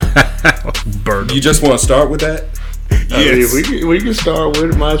Burn them. You just want to start with that? Yes. I mean, we can start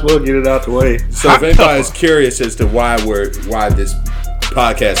with it. Might as well get it out the way. So if anybody's curious as to why this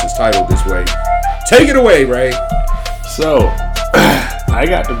podcast is titled this way, take it away, Ray. So I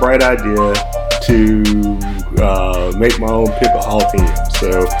got the bright idea to make my own pickled jalapenos.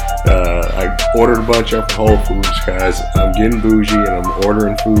 So I ordered a bunch up from Whole Foods because I'm getting bougie and I'm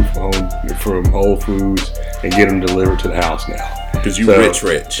ordering food from Whole Foods and get them delivered to the house now. Because you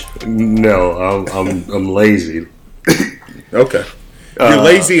rich. No, I'm lazy. Okay. You're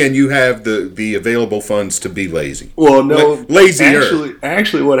lazy and you have the available funds to be lazy. Well, no. Lazier.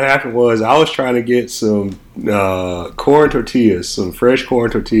 Actually, what happened was I was trying to get some corn tortillas, some fresh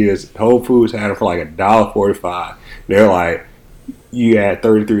corn tortillas. Whole Foods had them for like $1.45. They're like, you add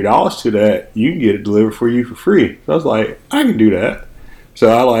 $33 to that, you can get it delivered for you for free. So I was like, I can do that.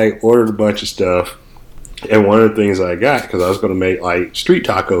 So I ordered a bunch of stuff. And one of the things I got, because I was going to make like street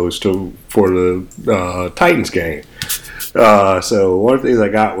tacos for the Titans game. So one of the things I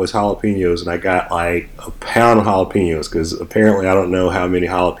got was jalapenos, and I got like a pound of jalapenos because apparently I don't know how many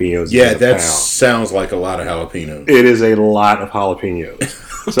jalapenos. Yeah, that sounds like a lot of jalapenos. It is a lot of jalapenos.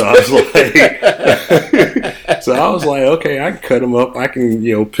 So I was like, okay, I can cut them up. I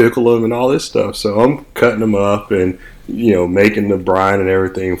can pickle them and all this stuff. So I'm cutting them up and making the brine and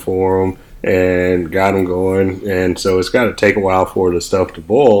everything for them. And got them going, and so it's got to take a while for the stuff to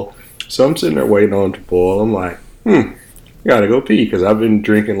boil. So I'm sitting there waiting on it to boil. I'm like, gotta go pee because I've been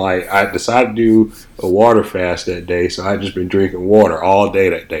drinking. I decided to do a water fast that day, so I just been drinking water all day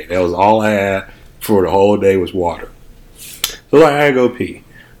that day. That was all I had for the whole day was water. So I gotta go pee.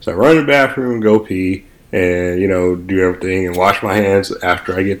 So I run to the bathroom and go pee, and do everything and wash my hands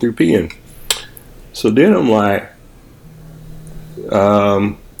after I get through peeing. So then I'm like,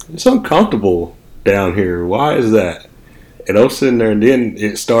 it's uncomfortable down here. Why is that? And I'm sitting there, and then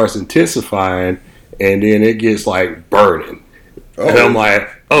it starts intensifying, and then it gets like burning. Oh, and I'm like,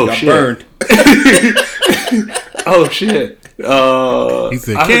 oh shit. Burned. Oh shit. He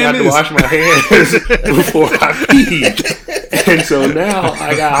said, I forgot to wash my hands before I peed. And so now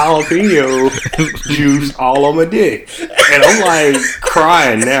I got jalapeno juice all on my dick. And I'm like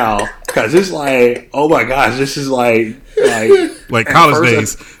crying now because it's like, oh my gosh, this is like college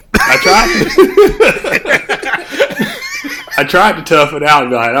days. I tried to tough it out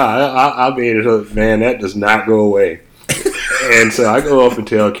and be like, I made it up. Man, that does not go away. And so I go up and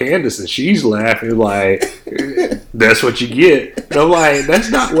tell Candace, and she's laughing like, that's what you get. And I'm like, that's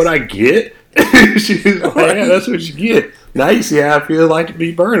not what I get. She's like, yeah, that's what you get. Now you see how I feel like to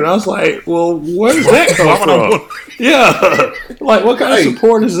be burned. And I was like, well, where does that come from? Yeah. Like, what kind of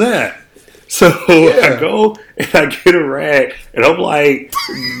support is that? So I go and I get a rag, and I'm like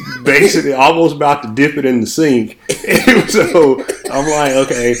basically almost about to dip it in the sink. And so I'm like,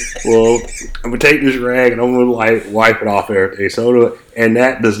 okay, well, I'm gonna take this rag and I'm gonna wipe it off everything. So and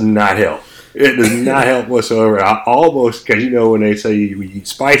that does not help. It does not help whatsoever. I almost, because when they say you eat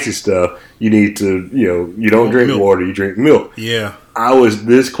spicy stuff, you need to, you don't drink milk. Water, you drink milk. Yeah. I was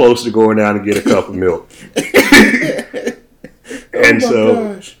this close to going down and get a cup of milk. And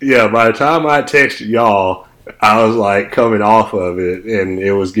by the time I texted y'all, I was like coming off of it, and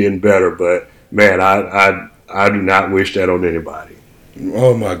it was getting better. But man, I do not wish that on anybody.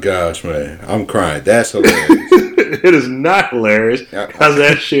 Oh my gosh, man, I'm crying. That's hilarious. It is not hilarious because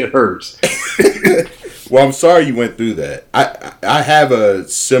that shit hurts. Well, I'm sorry you went through that. I have a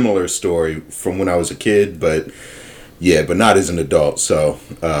similar story from when I was a kid, but not as an adult. So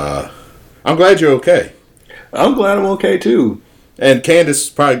I'm glad you're okay. I'm glad I'm okay too. And Candace is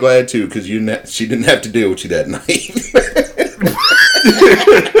probably glad too because she didn't have to deal with you that night.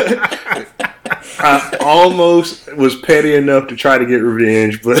 I almost was petty enough to try to get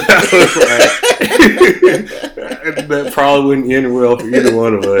revenge, but I was like, that probably wouldn't end well for either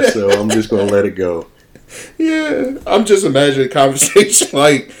one of us. So I'm just going to let it go. Yeah, I'm just imagining a conversation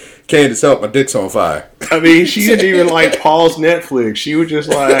like, Candace, help, my dick's on fire. I mean, she didn't even pause Netflix. She was just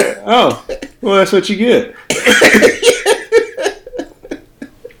like, oh, well, that's what you get.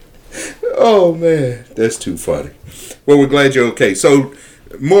 Oh man, that's too funny. Well, we're glad you're okay. So,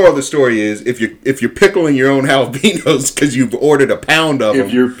 moral of the story is, if you're pickling your own jalapenos because you've ordered a pound of them.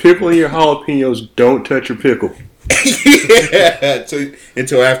 If you're pickling your jalapenos, don't touch your pickle. Yeah,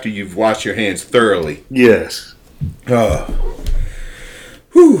 until after you've washed your hands thoroughly. Yes. Oh.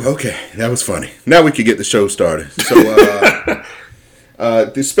 Whew, okay, that was funny. Now we can get the show started. So,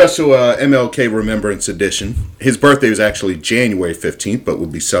 the special MLK Remembrance Edition. His birthday was actually January 15th, but we'll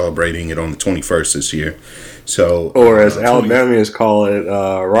be celebrating it on the 21st this year. So, or as Alabamians call it,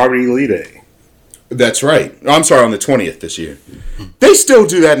 Robert E. Lee Day. That's right. I'm sorry, on the 20th this year. They still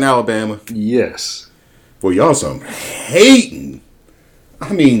do that in Alabama. Yes. Well, y'all some hating.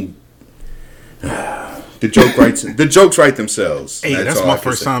 I mean, the jokes write themselves. Hey, that's my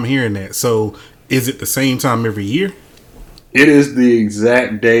first time hearing that. So, is it the same time every year? It is the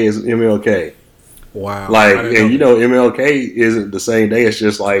exact day as MLK. Wow. Like, and you know, MLK isn't the same day. It's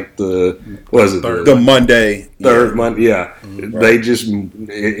just like the Monday, third Monday. Yeah, Right. they just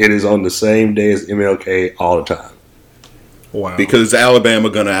it is on the same day as MLK all the time. Wow. Because Alabama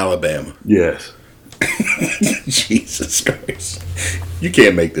gonna Alabama. Yes. Jesus Christ, you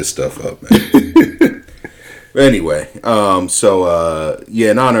can't make this stuff up, man. Anyway,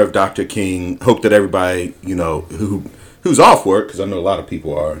 in honor of Dr. King, hope that everybody, you know, who's off work, because I know a lot of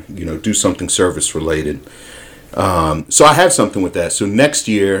people are, you know, do something service related. So I have something with that. So next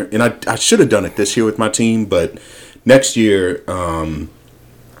year, and I should have done it this year with my team, but next year,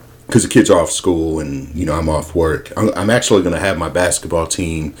 because the kids are off school and, you know, I'm off work, I'm actually going to have my basketball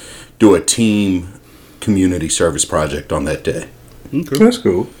team do a team community service project on that day. Okay. That's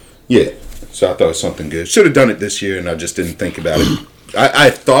cool. Yeah. So I thought it was something good. Should have done it this year, and I just didn't think about it.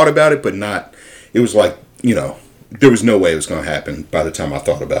 I thought about it, but not. It was like, you know, there was no way it was going to happen by the time I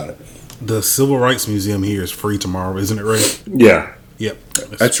thought about it. The Civil Rights Museum here is free tomorrow, isn't it, Ray? Yeah. Yep.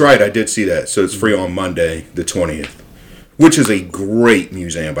 That's right. I did see that. So it's free on Monday, the 20th, which is a great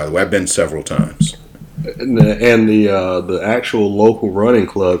museum, by the way. I've been several times. And the actual local running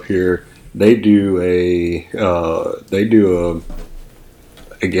club here, they do a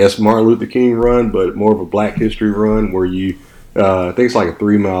I guess Martin Luther King run, but more of a Black History run where you I think it's like a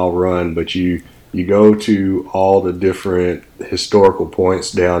 3-mile run, but you go to all the different historical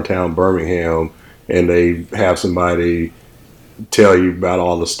points downtown Birmingham, and they have somebody tell you about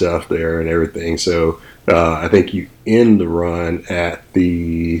all the stuff there and everything. So I think you end the run at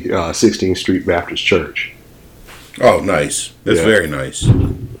the 16th Street Baptist Church. Oh, nice. That's very nice.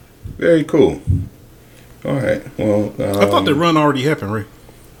 Very cool. All right. Well, I thought the run already happened, Ray.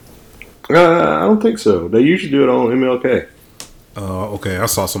 I don't think so. They usually do it on MLK. Okay. I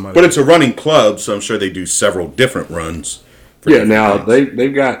saw somebody. But it's a running club, so I'm sure they do several different runs. Yeah. Now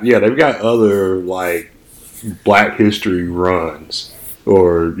they've got other like Black History runs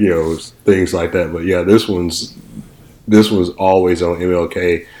or, you know, things like that. But yeah, this one's always on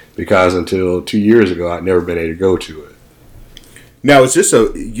MLK because until 2 years ago, I'd never been able to go to it. Now, is this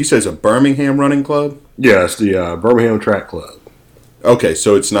you said it's a Birmingham running club? Yeah, it's the Birmingham Track Club. Okay,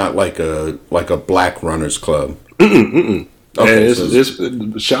 so it's not like a Black Runners Club. Okay, and so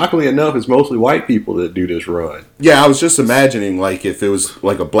it's shockingly enough, it's mostly white people that do this run. Yeah, I was just imagining like if it was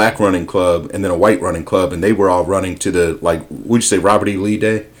like a Black running club and then a white running club, and they were all running to the would you say Robert E. Lee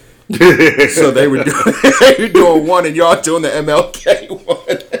Day? So they were doing one, and y'all doing the MLK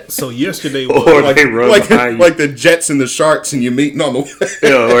one. So yesterday was they run behind you. Like the Jets and the Sharks, and you're meeting on the way.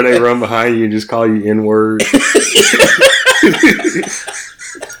 Yeah, or they run behind you and just call you N-word.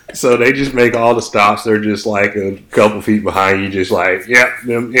 So they just make all the stops. They're just like a couple feet behind you, just like, yep,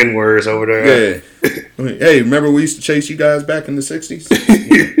 them N-words over there. Yeah. Hey, remember we used to chase you guys back in the 60s?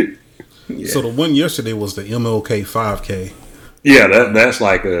 Yeah. So the one yesterday was the MLK 5K. Yeah, that's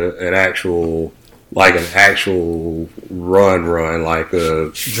like an actual run, like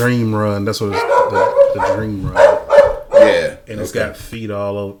a dream run. That's what it's the dream run. Yeah, and it's got feet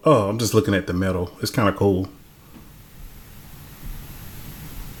all over. Oh, I'm just looking at the metal. It's kind of cool.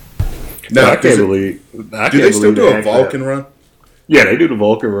 No, I can't believe. Do they still do a Vulcan run? Yeah, they do the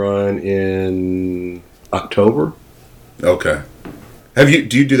Vulcan run in October. Okay. Do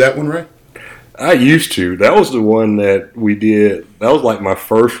you do that one, Ray? I used to. That was the one that we did. That was like my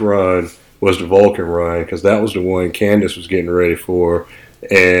first run was the Vulcan run because that was the one Candace was getting ready for,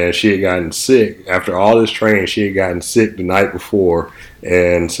 and she had gotten sick after all this training. She had gotten sick the night before,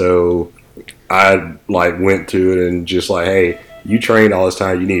 and so I went to it and just like, hey, you trained all this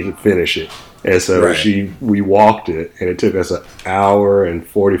time, you need to finish it. And so we walked it, and it took us an hour and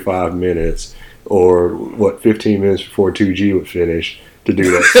 45 minutes, or 15 minutes before 2G would finish, to do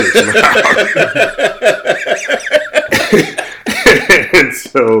that 6 miles. And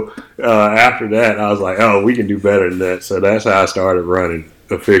so after that, I was like, oh, we can do better than that. So that's how I started running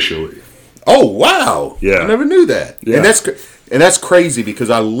officially. Oh, wow. Yeah. I never knew that. Yeah. And that's crazy because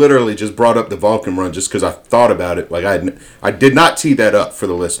I literally just brought up the Vulcan run just because I thought about it. Like I did not tee that up for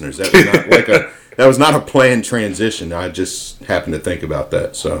the listeners. That was not that was not a planned transition. I just happened to think about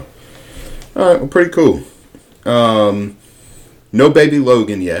that. So, all right, well, pretty cool. No baby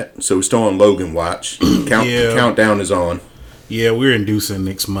Logan yet, so we're still on Logan watch. Countdown is on. Yeah, we're inducing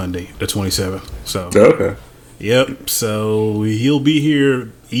next Monday, the 27th. So okay. Yep. So he'll be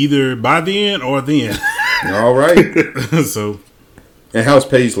here either by then or then. All right. So, and how's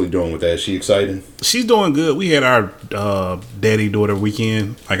Paisley doing with that? Is she excited? she's doing good. We had our daddy-daughter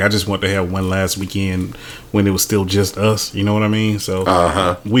weekend. Like, I just wanted to have one last weekend when it was still just us. You know what I mean?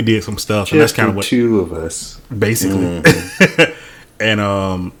 So, we did some stuff. And that's Just kind the of what... two of us. Basically.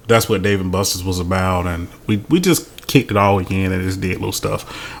 And that's what Dave and Buster's was about. And we just kicked it all weekend and just did little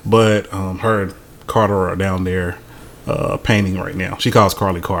stuff. But her and Carter are down there painting right now. She calls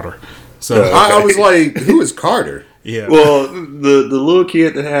Carly Carter. So I was like, who is Carter? yeah. Well, the little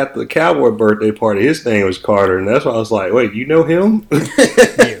kid that had the cowboy birthday party, his name was Carter, and that's why I was like, wait, you know him?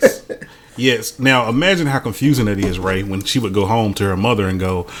 Yes. Yes. Now imagine how confusing it is, Ray, when she would go home to her mother and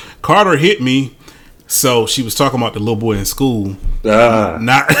go, Carter hit me. So she was talking about the little boy in school.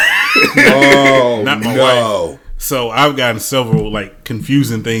 Not Oh, Not my no. So I've gotten several like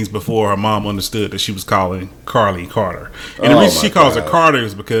confusing things before her mom understood that she was calling Carly Carter. And the Oh, reason she my calls her God. Carter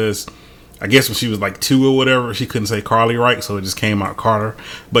is because I guess when she was like 2 or whatever, she couldn't say Carly right, so it just came out Carter.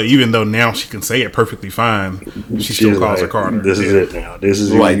 But even though now she can say it perfectly fine, she still She's calls her like, Carter. This is it now. This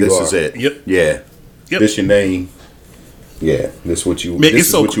is who Like, you this are. is it. Yep. Yeah. Yep. This your name. Yeah. This what you. Man, this it's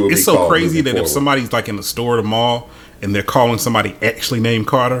is so what you will it's be so called crazy moving that if forward. somebody's like in the store or the mall and they're calling somebody actually named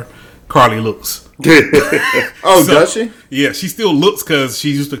Carter, Carly looks. Oh, So- does she? Yeah, she still looks because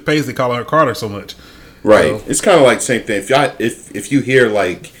she used to Paisley calling her Carter so much. Right. So- It's kind of like same thing. If you hear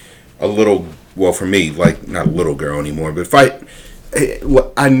like a little, well, for me, like not a little girl anymore, but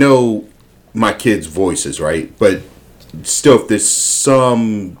I know my kids' voices, right? But still, if there's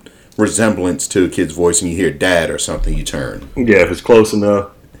some resemblance to a kid's voice and you hear dad or something, you turn. Yeah, if it's close enough.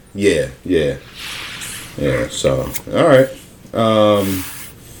 Yeah. So, all right. All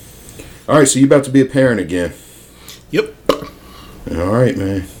right. So you about to be a parent again? Yep. All right,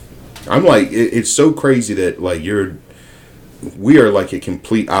 man. I'm like, it's so crazy that like we are like at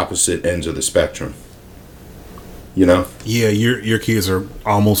complete opposite ends of the spectrum. You know? Yeah, your kids are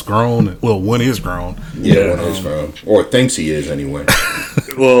almost grown. Well, one is grown. Yeah, one is grown, or thinks he is anyway.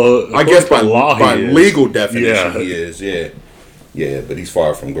 Well, I guess by law, by he is. legal definition, Yeah. he is. Yeah, but he's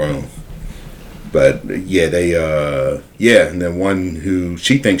far from grown. But yeah, and then one who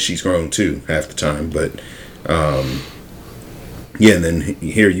she thinks she's grown too half the time. But yeah, and then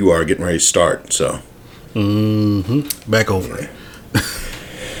here you are getting ready to start. So Back over.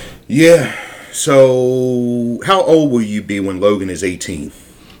 yeah. So how old will you be when Logan is 18?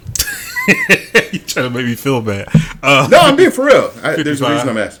 You trying to make me feel bad. No, I'm being for real. There's a 55. reason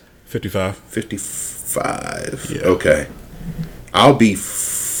I'm asking. 55. 55. Yeah. Okay. I'll be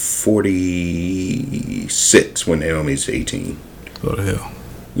 46 when Naomi's 18. What the hell?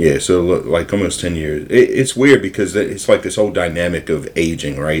 Yeah, so like almost 10 years. It's weird because it's like this whole dynamic of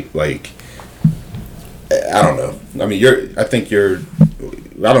aging, right? Like, I don't know. I mean, I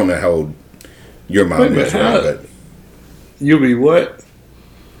don't know how old your mom Wait a is, minute, right? how- But You'll be what?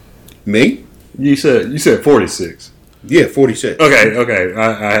 me? You said 46. Yeah, 46. Okay.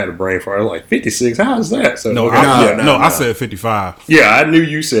 I had a brain fart. I was like 56. How is that? So No, okay. I said 55. Yeah, I knew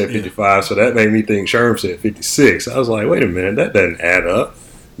you said 55, so that made me think Sherm said 56. I was like, wait a minute, that doesn't add up.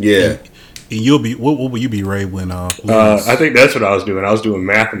 Yeah. And you'll be what will you be, Ray? When I think that's what I was doing. I was doing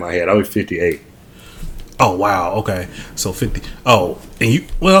math in my head. I was 58. Oh wow, okay, so 50. Oh, and you?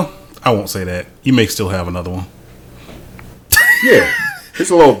 Well, I won't say that. You may still have another one. Yeah. There's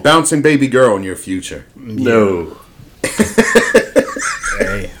a little bouncing baby girl in your future. No.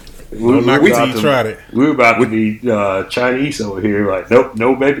 Hey, don't knock it till you tried it. We were about to be Chinese over here. Like, nope,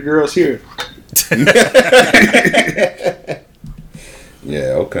 no baby girls here.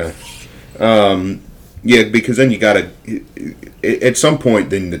 Yeah, okay. Yeah, because then you gotta at some point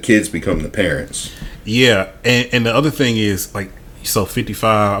then the kids become the parents. Yeah, and the other thing is like, so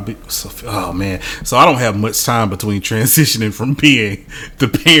 55. Oh man, so I don't have much time between transitioning from being the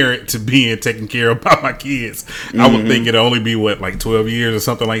parent to being taken care of by my kids. I would think it'd only be like 12 years or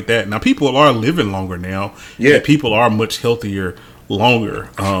something like that. Now people are living longer now. Yeah. And people are much healthier longer.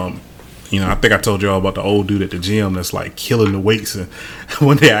 I think I told y'all about the old dude at the gym that's like killing the weights. And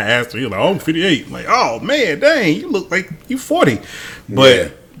one day I asked him, he was like, "Oh, I'm 58." I'm like, "Oh man, dang, you look like you 40."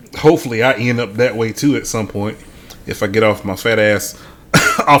 But hopefully I end up that way too at some point if I get off my fat ass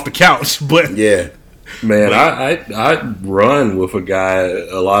off the couch. But Yeah. Man, I run with a guy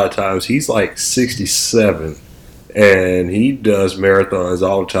a lot of times. He's like 67, and he does marathons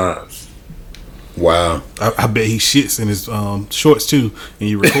all the time. Wow. I bet he shits in his shorts too, and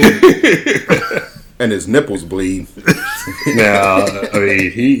you record it. And his nipples bleed. Now, I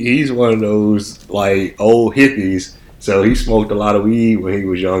mean, he's one of those like old hippies. So he smoked a lot of weed when he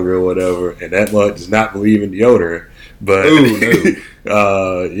was younger or whatever, and that much does not believe in deodorant. But Ooh,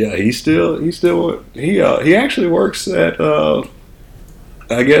 no. yeah, he actually works at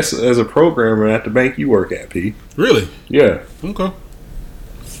I guess as a programmer at the bank you work at, P. Really? Yeah. Okay.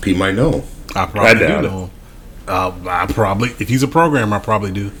 P might know. I probably doubt do know him. I probably, if he's a programmer, I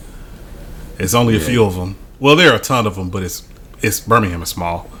probably do. It's only a few of them. Well, there are a ton of them, but it's Birmingham is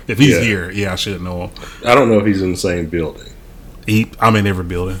small. If he's here, I should know him. I don't know if he's in the same building. I'm in every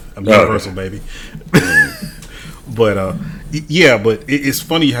building. I'm universal, baby. But but it's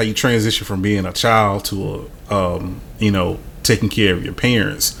funny how you transition from being a child to taking care of your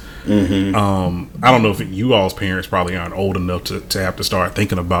parents. Mm-hmm. I don't know if you all's parents probably aren't old enough to have to start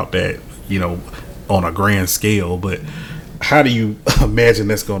thinking about that, on a grand scale. But how do you imagine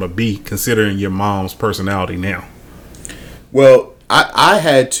that's going to be considering your mom's personality now? Well, I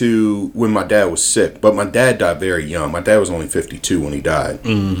had to when my dad was sick, but my dad died very young. My dad was only 52 when he died.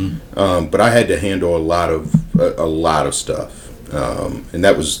 Mm-hmm. But I had to handle a lot of stuff, and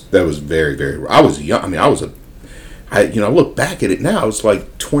that was very, very. I was young. I mean, I look back at it now. I was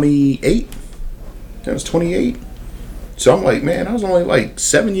like 28. I was 28. So I'm like, man, I was only like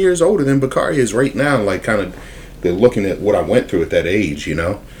 7 years older than Bakari is right now. Like, kind of looking at what I went through at that age,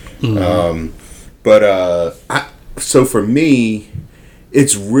 Mm-hmm. So for me,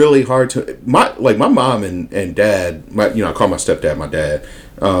 it's really hard to my mom and dad. I call my stepdad my dad,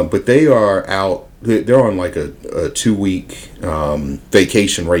 but they are out. They're on like a 2-week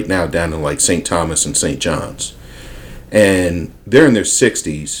vacation right now down in like St. Thomas and St. John's, and they're in their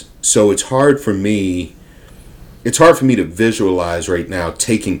 60s. So it's hard for me. It's hard for me to visualize right now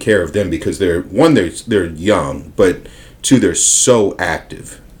taking care of them because they're young, but two, they're so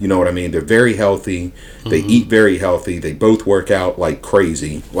active. You know what I mean? They're very healthy. They eat very healthy. They both work out like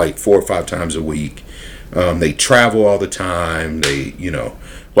crazy, like 4 or 5 times a week. They travel all the time. They,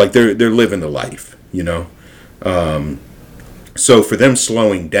 they're living the life, So for them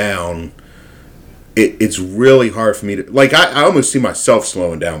slowing down, it's really hard for me to, like, I almost see myself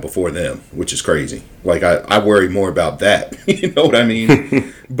slowing down before them, which is crazy. Like, I worry more about that. You know what I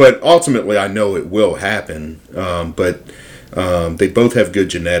mean? But ultimately, I know it will happen. They both have good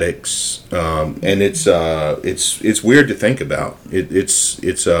genetics, and it's weird to think about. It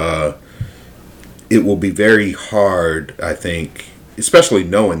will be very hard, I think, especially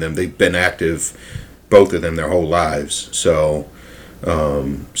knowing them. They've been active, both of them, their whole lives. So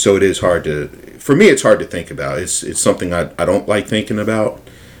it is hard to. For me, it's hard to think about. It's something I don't like thinking about.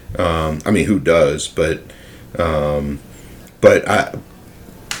 I mean, who does? But I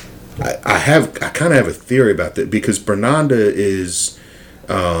kind of have a theory about that because Bernanda is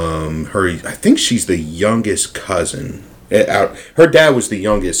I think she's the youngest cousin. Her dad was the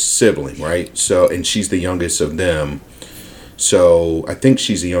youngest sibling, right? So, and she's the youngest of them. So I think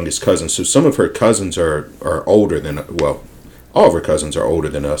she's the youngest cousin. So some of her cousins are older than, well, all of her cousins are older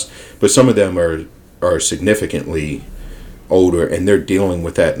than us, but some of them are significantly older, and they're dealing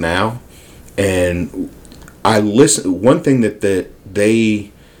with that now. And one thing that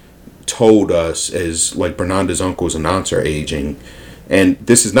they told us as like Bernanda's uncles and aunts are aging, and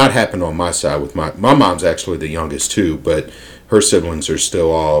this has not happened on my side with my mom's actually the youngest too, but her siblings are still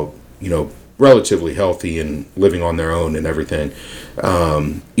all relatively healthy and living on their own and everything,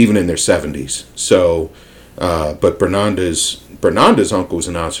 even in their 70s. So but Bernanda's uncles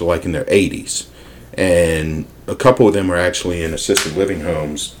and aunts are like in their 80s, and a couple of them are actually in assisted living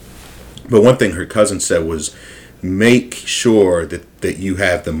homes. But one thing her cousin said was, make sure that you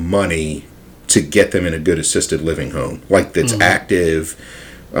have the money to get them in a good assisted living home, like that's active,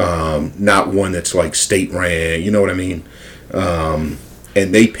 not one that's like state ran. You know what I mean? And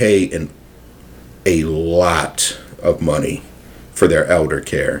they pay a lot of money for their elder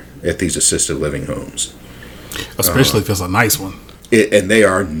care at these assisted living homes, especially if it's a nice one. And they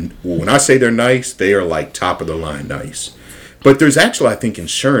are, when I say they're nice, they are like top of the line nice. But there's actually, I think,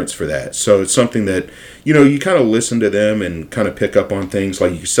 insurance for that. So it's something that, you kind of listen to them and kind of pick up on things.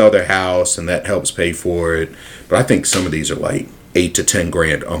 Like you sell their house and that helps pay for it. But I think some of these are like $8 to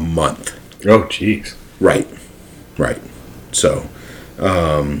 $10 a month. Oh, jeez. Right. So,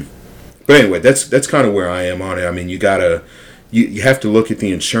 but anyway, that's kind of where I am on it. I mean, you you have to look at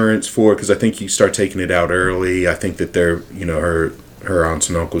the insurance for it, because I think you start taking it out early. I think that they're, her aunts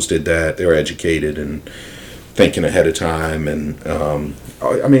and uncles did that. They were educated and thinking ahead of time, and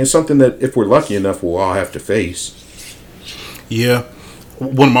I mean, it's something that if we're lucky enough, we'll all have to face. Yeah,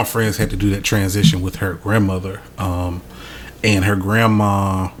 one of my friends had to do that transition with her grandmother, and her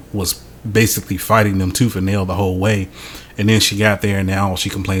grandma was basically fighting them tooth and nail the whole way. And then she got there, and now all she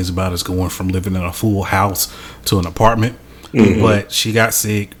complains about is going from living in a full house to an apartment. Mm-hmm. But she got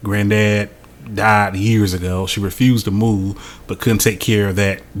sick. Granddad died years ago. She refused to move, but couldn't take care of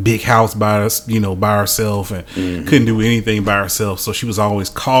that big house by herself, and couldn't do anything by herself. So she was always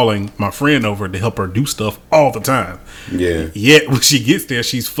calling my friend over to help her do stuff all the time. Yeah. Yet when she gets there,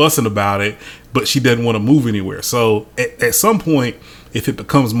 she's fussing about it, but she doesn't want to move anywhere. So at some point, if it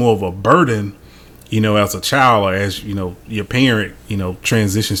becomes more of a burden, as a child, or as your parent,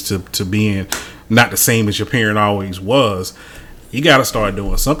 transitions to being not the same as your parent always was, you got to start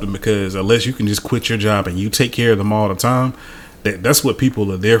doing something, because unless you can just quit your job and you take care of them all the time, that's what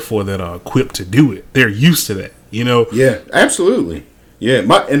people are there for, that are equipped to do it. They're used to that, Yeah, absolutely. Yeah,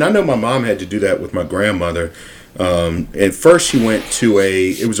 and I know my mom had to do that with my grandmother. At first, she went to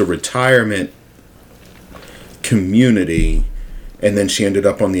it was a retirement community, and then she ended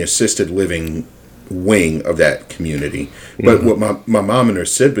up on the assisted living wing of that community. But what my mom and her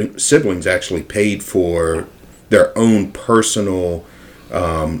siblings actually paid for their own personal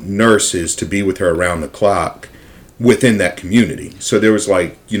nurses to be with her around the clock within that community. So there was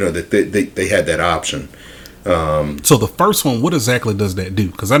that they had that option. So the first one, what exactly does that do?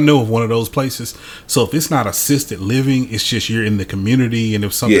 Because I know of one of those places. So if it's not assisted living, it's just you're in the community, and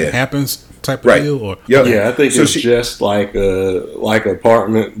if something happens, type of deal. Or yeah, I think it's just like an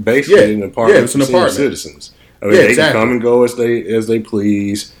apartment, basically an apartment. Yeah, it's an apartment. Citizens. I mean, they can come and go as they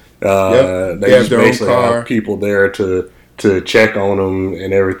please. They have their own car. Have people there to check on them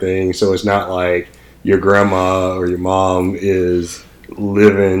and everything. So it's not like your grandma or your mom is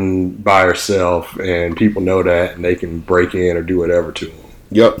living by herself and people know that, and they can break in or do whatever to them.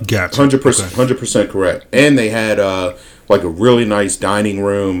 Yep, gotcha. 100% correct. And they had a really nice dining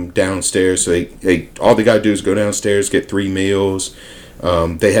room downstairs. So all they got to do is go downstairs, get 3 meals.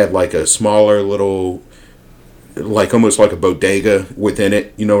 They had a smaller little, almost like a bodega within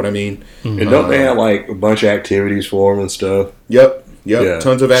it. You know what I mean? Mm-hmm. And don't they have a bunch of activities for them and stuff? Yep. Yeah.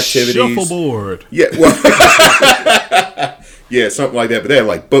 Tons of activities. Shuffleboard. Yeah. Well. Yeah, something like that. But they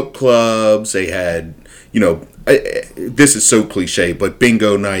had book clubs. They had, this is so cliche, but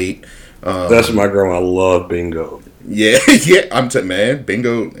bingo night. That's what my grandma loved, bingo. Yeah, yeah.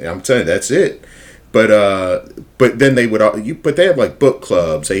 Bingo. I'm telling you, that's it. But then they would, but they had book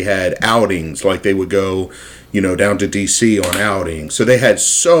clubs. They had outings, they would go, down to DC on outings. So they had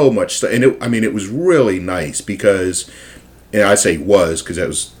so much stuff, and it was really nice because, and I say was because that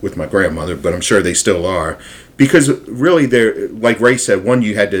was with my grandmother, but I'm sure they still are. Because really, they're like Ray said. One,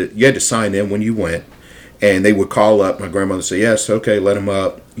 you had to sign in when you went, and they would call up. My grandmother would say, "Yes, okay, let him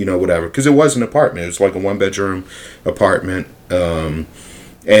up," whatever. Because it was an apartment. It was like a 1-bedroom apartment. But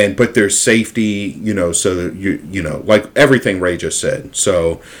there's safety, so that everything Ray just said.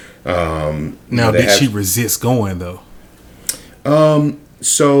 So now, did she resist going though?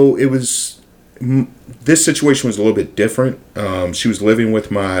 So it was. This situation was a little bit different. She was living with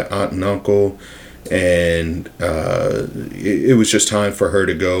my aunt and uncle. And it was just time for her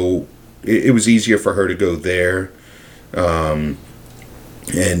to go. It was easier for her to go there, and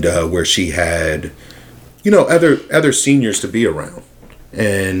where she had, other seniors to be around.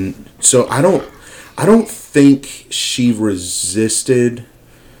 And so I don't think she resisted,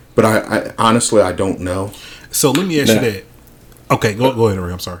 but I honestly I don't know. So let me ask you that. Okay, go ahead,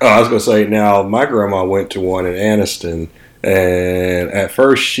 Ray. I'm sorry. I was going to say, now my grandma went to one in Anniston. And at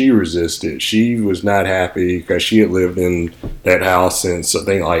first she resisted. She was not happy because she had lived in that house since I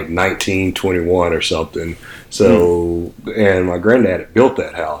think 1921 or something. So, and my granddad had built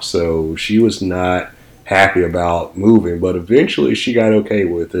that house. So she was not happy about moving. But eventually she got okay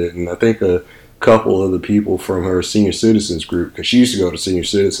with it. And I think a couple of the people from her senior citizens group, because she used to go to senior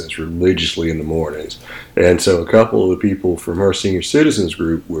citizens religiously in the mornings. And so a couple of the people from her senior citizens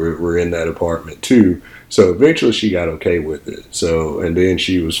group were in that apartment too. So eventually she got okay with it. So, and then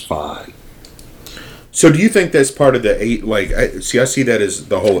she was fine. So do you think that's part of the, I see that as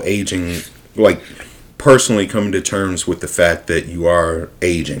the whole aging, personally coming to terms with the fact that you are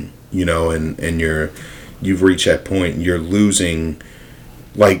aging, and you've reached that point and you're losing,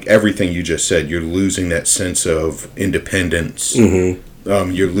 everything you just said, you're losing that sense of independence.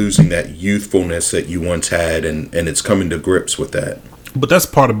 Mm-hmm. You're losing that youthfulness that you once had, and it's coming to grips with that. But that's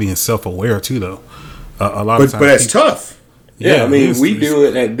part of being self-aware too, though. A lot of times, but that's tough. Yeah, I mean, we do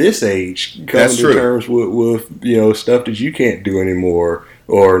it at this age, coming to terms with stuff that you can't do anymore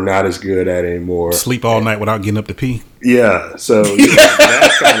or not as good at anymore. Sleep all night without getting up to pee. Yeah, so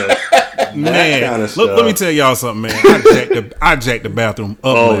that kind of stuff. Let me tell y'all something, man. I jacked the bathroom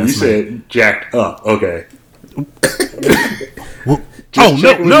up. Oh, you said jacked up? Okay.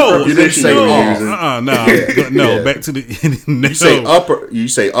 No! You didn't say no. Back to the. You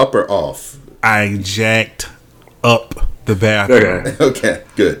say up or off? I jacked up the bathroom. Okay. Okay,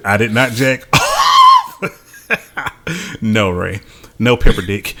 good. I did not jack No, Ray. No pepper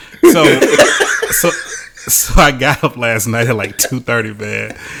dick. So I got up last night at like 2:30,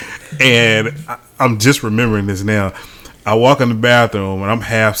 man. And I'm just remembering this now. I walk in the bathroom and I'm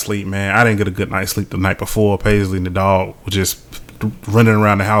half asleep, man. I didn't get a good night's sleep the night before. Paisley and the dog were just running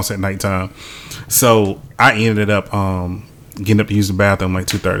around the house at nighttime. So I ended up getting up to use the bathroom like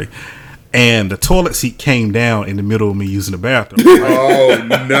 2:30. And the toilet seat came down in the middle of me using the bathroom. Right?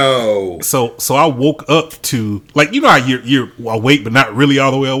 Oh no! So I woke up to, like, you know how you're awake but not really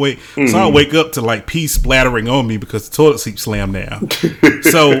all the way awake. So I wake up to like pee splattering on me because the toilet seat slammed down.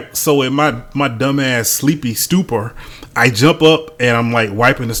 so in my dumbass sleepy stupor, I jump up and I'm like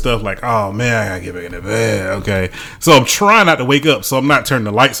wiping the stuff like, oh man, I gotta get back in the bed. Okay, so I'm trying not to wake up, so I'm not turning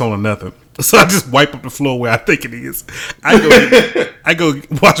the lights on or nothing. So I just wipe up the floor where I think it is. I go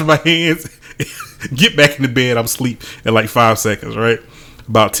wash my hands, get back in the bed. I'm asleep in like 5 seconds, right?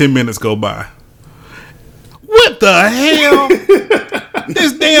 About 10 minutes go by. What the hell?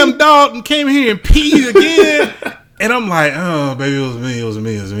 This damn dog came here and peed again. And I'm like, oh, baby, it was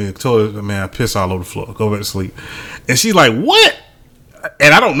me. I told her, man, I pissed all over the floor. Go back to sleep. And she's like, what?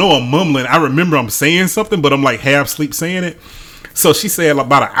 And I don't know, I'm mumbling. I remember I'm saying something, but I'm like half asleep saying it. So she said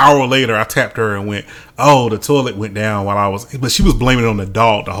about an hour later, I tapped her and went, oh, the toilet went down while I was, but she was blaming it on the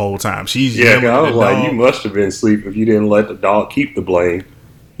dog the whole time. She's yelling I at was the like, dog. you must have been asleep if you didn't let the dog keep the blame.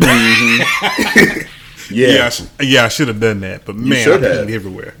 Yeah. I should have done that, but man, I should have. peed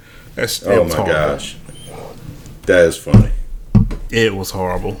everywhere. Oh my gosh, that is funny. It was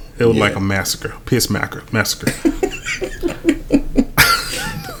horrible. It was like a massacre, piss massacre.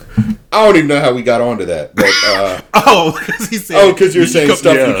 I don't even know how we got onto that, but because he said, because you're saying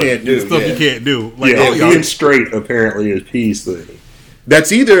stuff you can't do. Stuff you can't do. Like, being straight apparently is peace thing.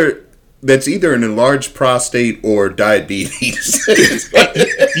 That's either an enlarged prostate or diabetes.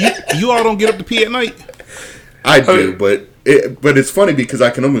 you all don't get up to pee at night? I do, but it's funny because I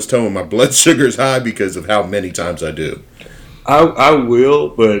can almost tell when my blood sugar is high because of how many times I do. I will,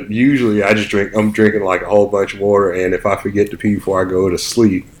 but usually I just drink. I'm drinking like a whole bunch of water, and if I forget to pee before I go to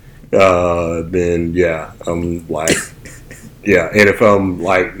sleep, then I'm like, and if I'm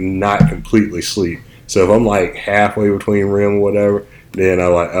like not completely asleep, so if I'm like halfway between REM or whatever, then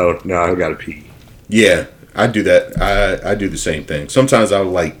I'm like, oh no, I gotta pee. Yeah, I do that. I do the same thing. Sometimes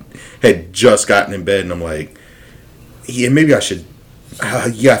I had just gotten in bed and I'm like, yeah, maybe I should. I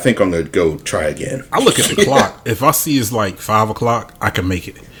think I'm gonna go try again. I look at the clock. If I see it's like 5 o'clock, I can make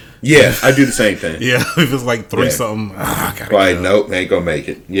it. Yeah, I do the same thing. Yeah, if it's like 3 something, I gotta go. Nope, ain't gonna make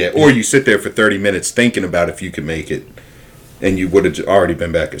it. Yeah, or you sit there for 30 minutes thinking about if you could make it, and you would have already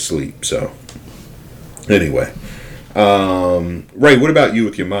been back asleep. So, anyway, Ray, what about you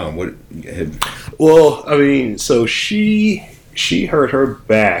with your mom? Well, I mean, so she hurt her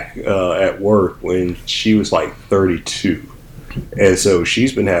back at work when she was like 32, and so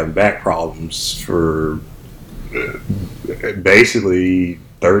she's been having back problems for basically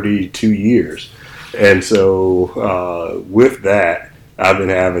 32 years. And so with that, I've been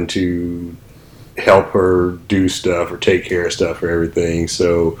having to help her do stuff or take care of stuff or everything.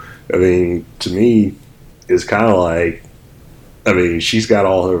 So, I mean, to me, it's kind of like, I mean, she's got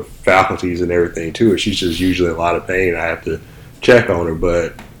all her faculties and everything to her. She's just usually in a lot of pain. I have to check on her.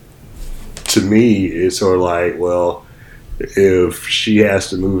 But to me, it's sort of like, well, if she has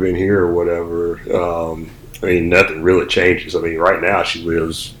to move in here or whatever, I mean, nothing really changes. I mean, right now she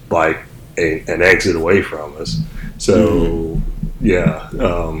lives like an exit away from us. So,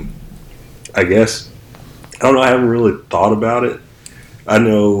 I guess, I don't know, I haven't really thought about it. I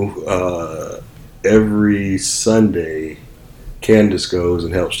know every Sunday, Candace goes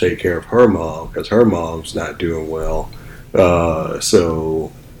and helps take care of her mom because her mom's not doing well.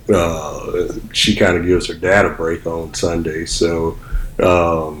 So she kind of gives her dad a break on Sunday. So,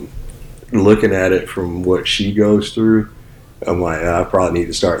 looking at it from what she goes through, I'm like, I probably need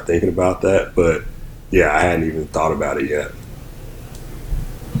to start thinking about that. But yeah, I hadn't even thought about it yet.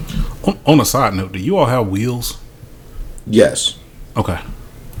 On a side note, do you all have wheels? Yes. Okay.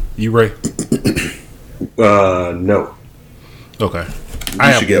 You, Ray? No. Okay.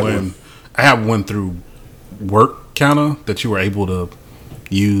 I have one. I have one through work, kinda, that you were able to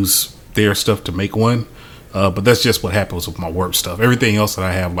use their stuff to make one. But that's just what happens with my work stuff. Everything else that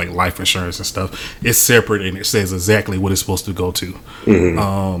I have, like life insurance and stuff, it's separate and it says exactly what it's supposed to go to.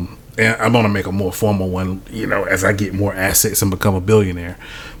 Mm-hmm. And I'm going to make a more formal one, as I get more assets and become a billionaire.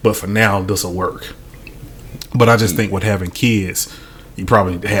 But for now, this will work. But I just think with having kids, you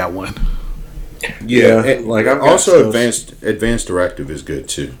probably need to have one. Yeah, and like I've also advanced directive is good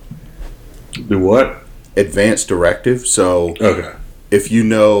too. Do what? advanced directive. So Okay. if you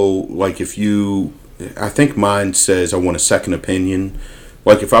know, like I think mine says I want a second opinion.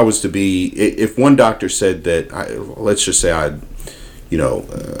 Like if I was to be, if one doctor said that, let's just say I'd,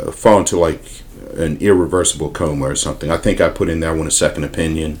 fall into like an irreversible coma or something, I think I put in there I want a second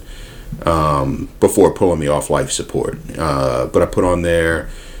opinion before pulling me off life support. But I put on there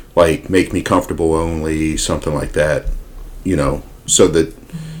like make me comfortable only, something like that, so that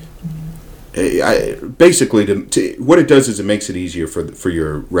basically what it does is it makes it easier for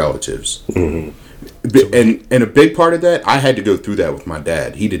your relatives. Mm-hmm. And a big part of that, I had to go through that with my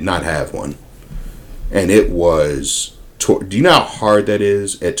dad. He did not have one, and it was. Do you know how hard that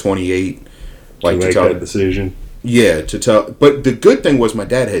is at 28? Like to make that decision. Yeah, to tell. But the good thing was my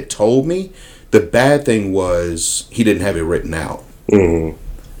dad had told me. The bad thing was he didn't have it written out.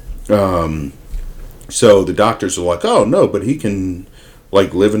 Mm-hmm. So the doctors were like, "Oh no, but he can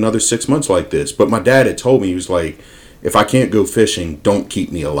like live another 6 months like this." But my dad had told me, he was like, "If I can't go fishing, don't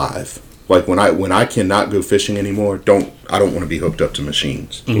keep me alive. Like when I cannot go fishing anymore, I don't want to be hooked up to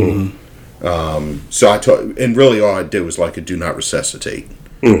machines." Mm-hmm. So I told, and really all I did was like a do not resuscitate.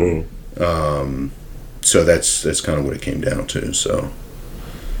 Mm-hmm. So that's kind of what it came down to. So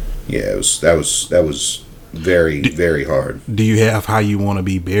yeah, that was very very hard. Do you have how you want to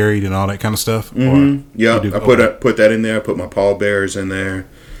be buried and all that kind of stuff? Mm-hmm. Yeah, I put that in there. I put my pallbearers in there.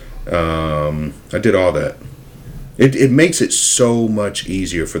 I did all that. It makes it so much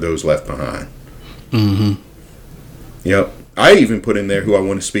easier for those left behind. Mm-hmm. Yep. I even put in there who I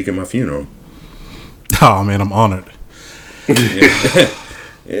want to speak at my funeral. Oh man, I'm honored. Yeah.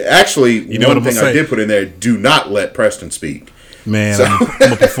 Actually, one thing I did put in there: do not let Preston speak. Man, so. I'm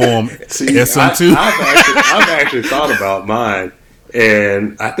gonna perform SM2. I've actually thought about mine,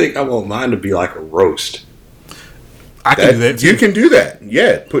 and I think I want mine to be like a roast. I can do that too. You can do that.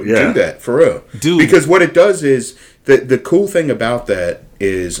 Yeah, do that for real. Dude. Because what it does is the cool thing about that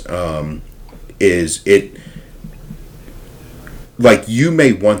is it, like, you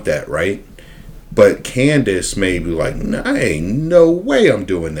may want that, right? But Candace may be like, nah, ain't no way I'm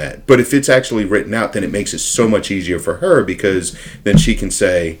doing that. But if it's actually written out, then it makes it so much easier for her, because then she can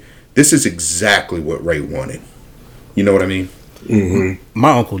say, this is exactly what Ray wanted. You know what I mean? Mm-hmm.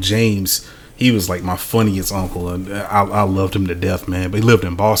 My Uncle James, he was like my funniest uncle, and I loved him to death, man. But he lived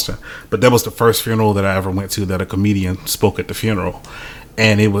in Boston. But that was the first funeral that I ever went to that a comedian spoke at the funeral.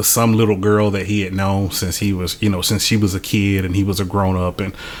 And it was some little girl that he had known since he was, since she was a kid and he was a grown up.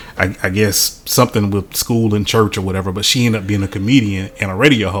 And I guess something with school and church or whatever. But she ended up being a comedian and a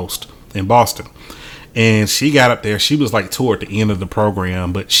radio host in Boston. And she got up there. She was like toward the end of the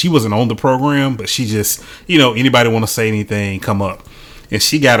program, but she wasn't on the program. But she just, anybody want to say anything, come up. And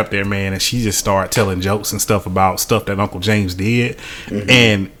she got up there, man, and she just started telling jokes and stuff about stuff that Uncle James did. Mm-hmm.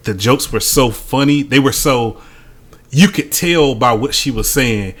 And the jokes were so funny. They were so... You could tell by what she was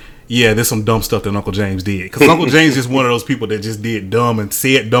saying, yeah, there's some dumb stuff that Uncle James did. Because Uncle James is one of those people that just did dumb and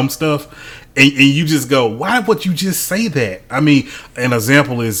said dumb stuff. And you just go, why would you just say that? I mean, an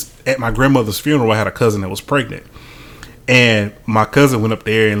example is at my grandmother's funeral, I had a cousin that was pregnant. And my cousin went up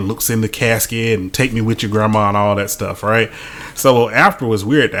there and looks in the casket and take me with your grandma and all that stuff, right? So afterwards,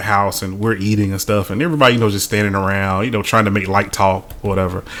 we're at the house and we're eating and stuff. And everybody, just standing around, trying to make light talk or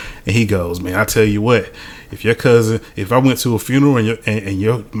whatever. And he goes, man, I tell you what. If I went to a funeral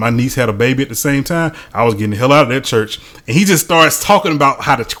and my niece had a baby at the same time, I was getting the hell out of that church. And he just starts talking about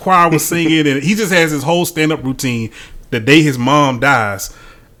how the choir was singing, and he just has his whole stand-up routine the day his mom dies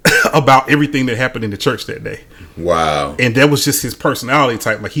about everything that happened in the church that day. Wow. And that was just his personality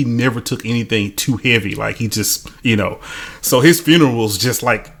type. Like, he never took anything too heavy. Like, he just, so his funeral was just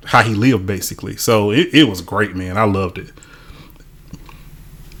like how he lived, basically. So it was great, man. I loved it.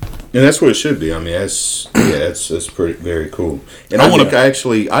 And that's what it should be. I mean, that's pretty very cool. And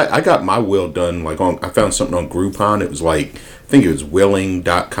I got my will done I found something on Groupon. It was I think it was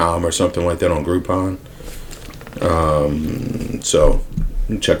willing.com or something like that on Groupon. So you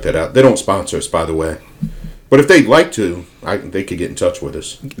can check that out. They don't sponsor us, by the way. But if they'd like to, they could get in touch with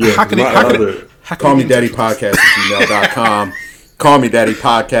us. Yeah, Call Me Daddy Podcast at gmail.com. Call Me Daddy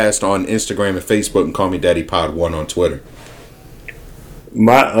Podcast on Instagram and Facebook, and Call Me Daddy Pod 1 on Twitter.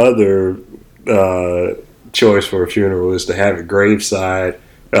 My other choice for a funeral is to have a graveside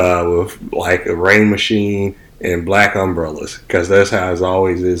with like a rain machine and black umbrellas, because that's how it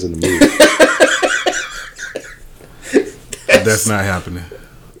always is in the movie. That's not happening.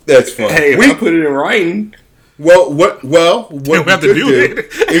 That's funny. Hey, if I put it in writing. What you have to do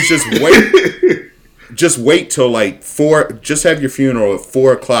is just wait till 4. Just have your funeral at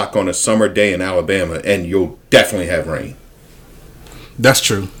 4:00 on a summer day in Alabama, and you'll definitely have rain. That's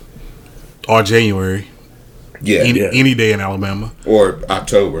true. Or January. Yeah, any day in Alabama. or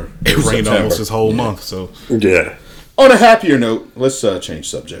October. It or rained September. almost this whole month. So Yeah. On a happier note, let's change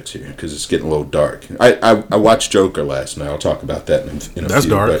subjects here because it's getting a little dark. I watched Joker last night. I'll talk about that in a That's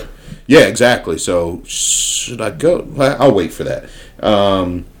few. dark. But yeah, exactly. So should I go? I'll wait for that.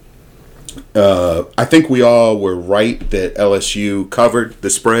 I think we all were right that LSU covered the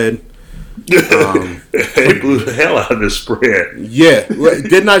spread. They blew the hell out of the spread. Yeah.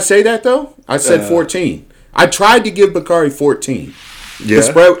 Didn't I say that, though? I said 14. I tried to give Bakari 14. Yeah.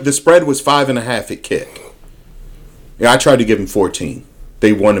 The spread was 5.5 at kick. Yeah, I tried to give him 14.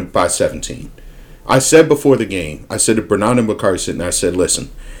 They won it by 17. I said before the game, I said to Bernard and Bakari sitting there, I said,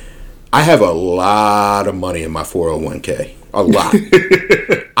 listen, I have a lot of money in my 401k. A lot.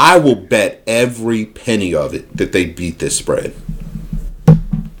 I will bet every penny of it that they beat this spread.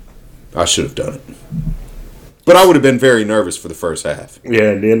 I should have done it. But I would have been very nervous for the first half.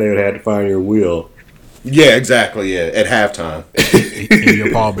 Yeah, and then they would have to find your wheel. Yeah, exactly, yeah. At halftime. in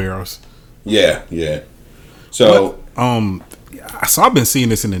your pallbearers. Yeah. So, So I've been seeing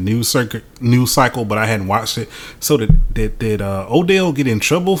this in the news cycle, but I hadn't watched it. So did Odell get in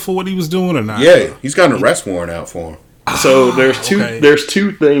trouble for what he was doing or not? yeah, he's got an arrest warrant out for him. So there's two okay. there's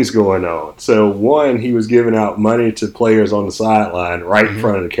two things going on. So one, he was giving out money to players on the sideline right in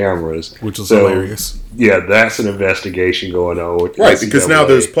front of the cameras, Which was hilarious. Yeah, that's an investigation going on. With Right, because now NCAA.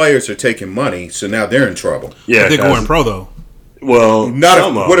 those players are taking money, so now they're in trouble. Yeah, They're going pro though. Well,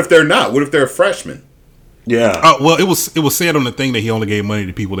 What if they're not? What if they're a freshman? Yeah. Well, it was said on the thing that he only gave money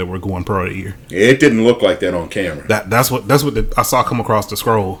to people that were going pro that year. It didn't look like that on camera. That's what I saw come across the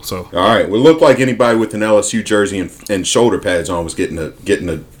scroll. So All right, well, it looked like anybody with an LSU jersey and shoulder pads on was getting a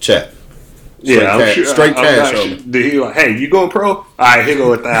check. Yeah, I'm sure. Straight I'm cash not on sure. me. Did he like, hey, you going pro? All right, here go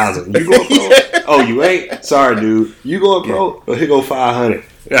 1,000. You going pro? Oh, you ain't? Sorry, dude. You going pro? Well, here go 500.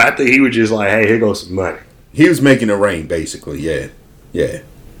 Yeah, I think he was just like, hey, here goes some money. He was making it rain, basically. Yeah.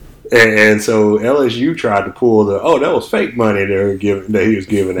 And so LSU tried to pull that was fake money that he was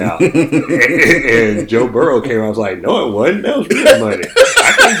giving out. and Joe Burrow came out and was like, no, it wasn't. That was real money.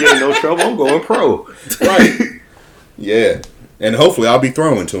 I can't get in no trouble. I'm going pro. Right. Yeah. And hopefully I'll be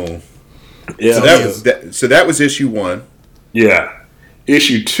throwing to him. Yeah. So that was issue one. Yeah.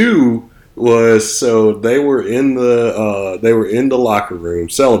 Issue two was so they were in the locker room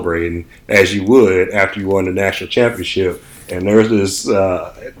celebrating as you would after you won the national championship. And there's this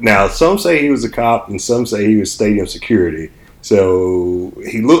now some say he was a cop and some say he was stadium security. So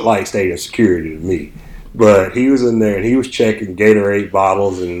he looked like stadium security to me. But he was in there and he was checking Gatorade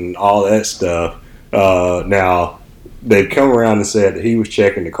bottles and all that stuff. Now they'd come around and said that he was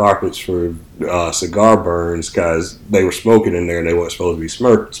checking the carpets for cigar burns because they were smoking in there and they weren't supposed to be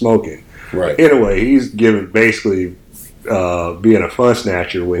smoking. Right. Anyway, he's basically being a fun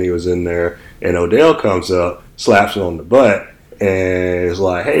snatcher when he was in there, and Odell comes up, slaps him on the butt, and is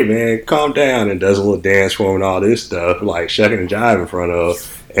like, "Hey man, calm down," and does a little dance for him and all this stuff, like shucking and jive in front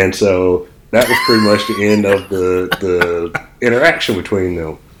of. And so that was pretty much the end of the interaction between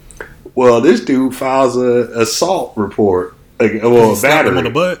them. Well, this dude files a assault report, a slapped him battery on the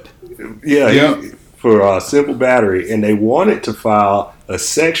butt. Yeah. For simple battery, and they wanted to file a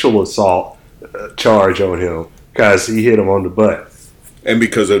sexual assault charge on him because he hit him on the butt. And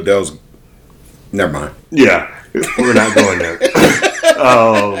because Odell's... Never mind. Yeah, we're not going there. But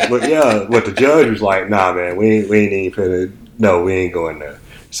the judge was like, "Nah, man, we ain't even finna. No, we ain't going there."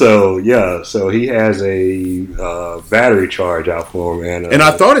 So he has a battery charge out for him, And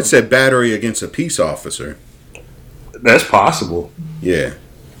I thought it said battery against a peace officer. That's possible. Yeah.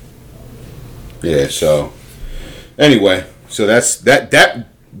 Yeah, so anyway, so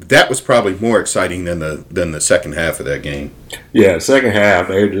that was probably more exciting than the second half of that game. Yeah, second half,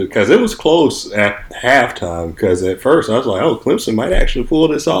 because it was close at halftime. Because at first I was like, "Oh, Clemson might actually pull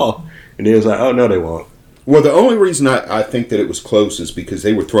this off," and then it was like, "Oh no, they won't." Well, the only reason I think that it was close is because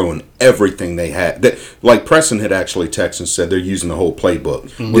they were throwing everything they had. Like Preston had actually texted and said they're using the whole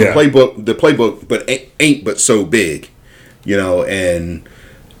playbook. Mm-hmm. Well, the playbook, but ain't but so big, And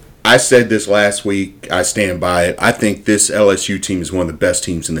I said this last week. I stand by it. I think this LSU team is one of the best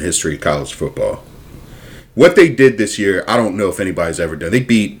teams in the history of college football. What they did this year, I don't know if anybody's ever done. They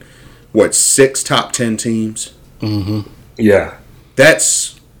beat 6 top 10 teams. Mm-hmm. Yeah,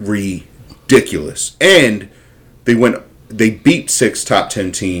 That's ridiculous. And they beat 6 top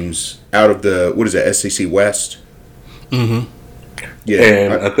 10 teams out of the SEC West. Mm-hmm. Yeah,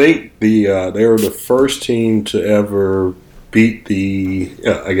 and I think they were the first team to ever beat the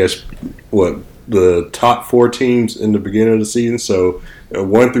top 4 teams in the beginning of the season. So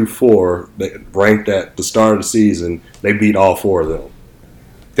 1 through 4, they ranked at the start of the season. They beat all 4 of them.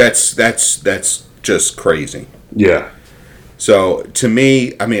 that's just crazy. Yeah. So to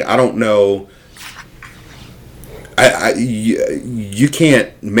me, I mean, I don't know. You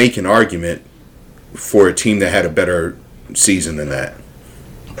can't make an argument for a team that had a better season than that.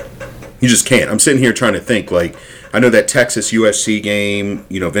 You just can't. I'm sitting here trying to think. Like, I know that Texas USC game,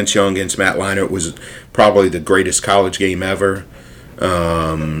 Vince Young against Matt Leinart was probably the greatest college game ever.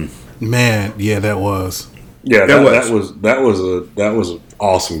 Man, yeah, that was. Yeah, that was an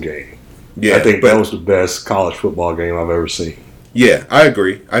awesome game. Yeah, I think that was the best college football game I've ever seen. Yeah, I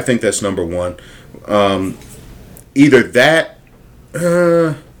agree. I think that's number one. Either that,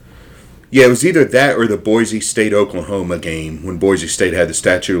 it was either that or the Boise State Oklahoma game when Boise State had the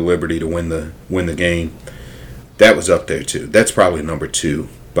Statue of Liberty to win the game. That was up there too. That's probably number two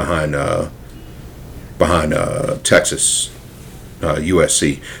behind Texas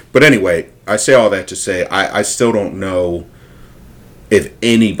USC. But anyway, I say all that to say I still don't know if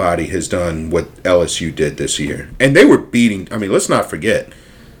anybody has done what LSU did this year. And they were beating, I mean, let's not forget,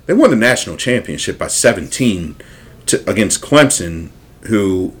 they won the national championship by 17 against Clemson,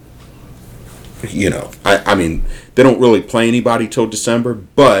 who, I mean, they don't really play anybody till December,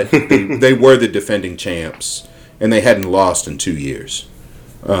 but they were the defending champs, and they hadn't lost in 2 years.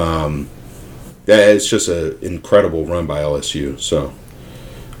 It's just an incredible run by LSU. So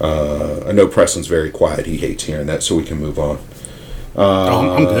I know Preston's very quiet. He hates hearing that, so we can move on.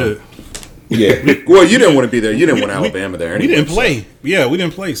 I'm good. Yeah. Well, you didn't want to be there. You didn't want Alabama there anyway. We didn't play. Yeah, we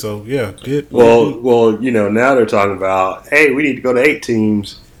didn't play. So, yeah, good. Well, now they're talking about, hey, we need to go to 8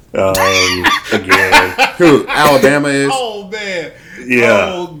 teams again. Who, Alabama is? Oh, man.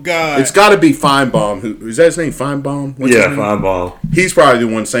 Yeah. Oh, God. It's got to be Feinbaum. Is that his name, Feinbaum? Feinbaum. He's probably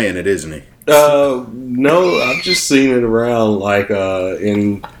the one saying it, isn't he? No, I've just seen it around, like,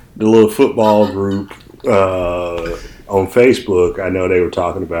 in the little football group on Facebook. I know they were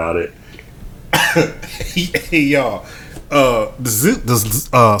talking about it. Hey, y'all. Does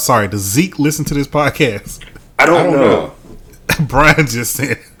Zeke listen to this podcast? I don't know. Brian just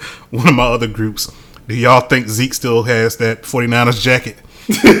said, one of my other groups, do y'all think Zeke still has that 49ers jacket?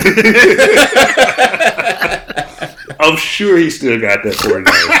 I'm sure he still got that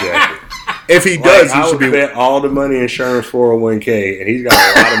 49ers jacket. If he does, he should be bet all the money in Sherman's 401k, and he's got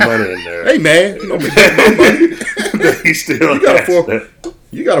a lot of money in there. Hey, man, you don't be betting my money. He still has that.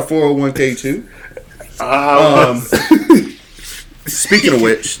 You got a 401k too. Speaking of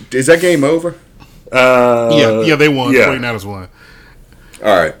which, is that game over? Yeah, they won. Yeah. 49ers won.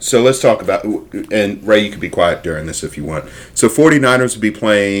 All right, so let's talk about, and Ray, you can be quiet during this if you want. So 49ers will be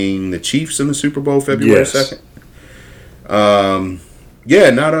playing the Chiefs in the Super Bowl February 2nd. Yeah,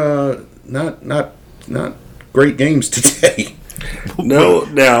 not great games today. No,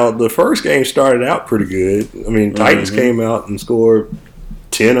 now the first game started out pretty good. I mean, Titans came out and scored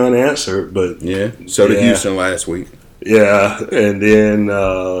 10 unanswered, but yeah, so did Houston last week. Yeah, and then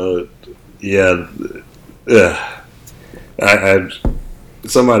I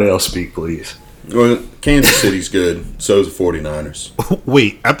somebody else speak, please. Well, Kansas City's good. So is the 49ers.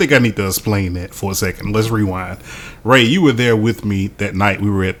 Wait, I think I need to explain that for a second. Let's rewind. Ray, you were there with me that night. We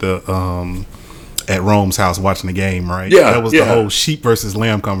were at the at Rome's house watching the game, right? Yeah, that was the whole sheep versus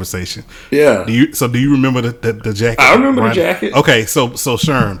lamb conversation. Yeah. Do you remember the jacket? I remember the jacket. Okay, so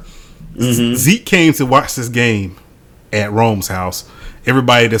Sherm, Zeke came to watch this game at Rome's house.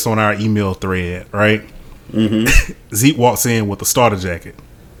 Everybody that's on our email thread, right? Zeke walks in with a starter jacket.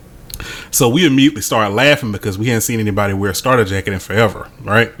 So we immediately started laughing because we hadn't seen anybody wear a starter jacket in forever,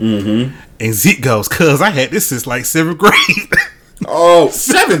 right? And Zeke goes, "Cuz I had this since like 7th grade." Oh,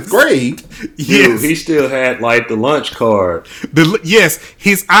 7th grade? Yes. Dude, he still had like the lunch card. Yes,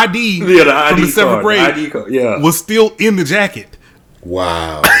 his ID, The ID from the 7th grade ID card, was still in the jacket.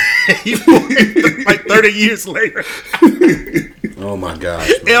 Wow. Like 30 years later. Oh my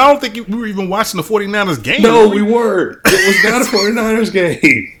gosh. And I don't think we were even watching the 49ers game. No, we weren't. It was not a 49ers game.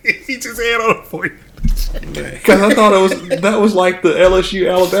 He just had on a 49ers. Because I thought that was like the LSU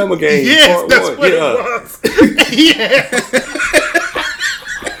Alabama game. Yes, that's what it was.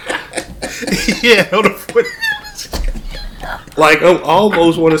 Yeah, on the 49ers. Like, I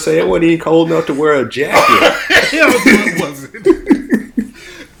almost want to say it wasn't even cold enough to wear a jacket. Hell no, it wasn't.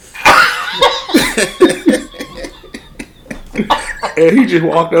 And he just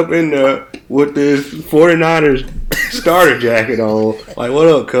walked up in there with this 49ers starter jacket on. Like, what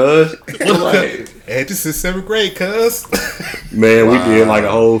up, cuz? Like, Hey, this is 7th grade, cuz. man, we did like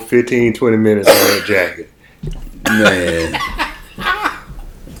a whole 15, 20 minutes on that jacket. Man.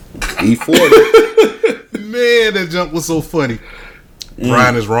 E40. Man, that jump was so funny.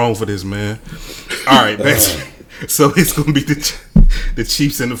 Brian is wrong for this, man. All right, back so it's gonna be the The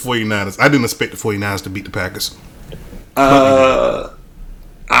Chiefs and the 49ers. I didn't expect the 49ers to beat the Packers. I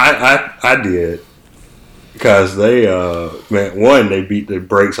did. Because they, they beat the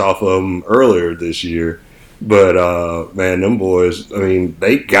brakes off of them earlier this year. But, them boys,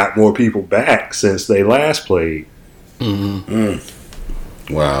 they got more people back since they last played.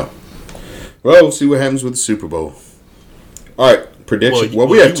 Mm-hmm. Wow. Well, we'll see what happens with the Super Bowl. All right, prediction. Well,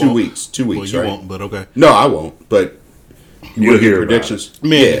 we have 2 weeks. 2 weeks, you right? Won't, but okay. No, I won't, but you'll hear predictions.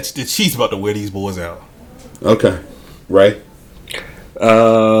 Man, the Chiefs about to wear these boys out. Okay. Right?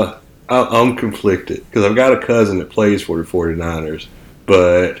 I'm conflicted because I've got a cousin that plays for the 49ers,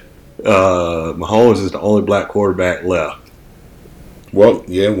 but Mahomes is the only black quarterback left. Well,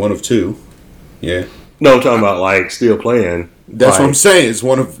 yeah, one of two. Yeah. No, I'm talking about still playing. That's what I'm saying. It's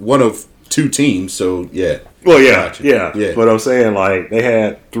one of two teams, so yeah. Well, yeah, gotcha. yeah. But I'm saying they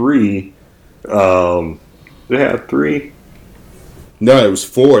had three. They had three. No, it was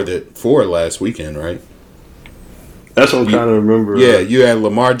four last weekend, right? That's what I'm trying to remember. Yeah, you had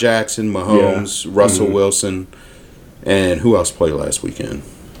Lamar Jackson, Mahomes, Russell Wilson, and who else played last weekend?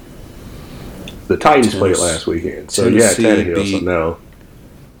 The Titans played last weekend. So Tennessee Tannehill, so no.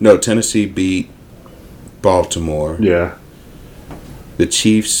 No, Tennessee beat Baltimore. Yeah. The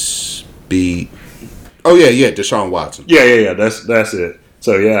Chiefs beat. Oh yeah, Deshaun Watson. Yeah. That's it.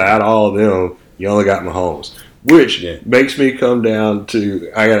 So out of all of them, you only got Mahomes, which makes me come down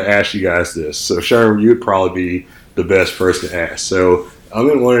to I got to ask you guys this. So Sherman, you'd probably be the best person to ask. So I'm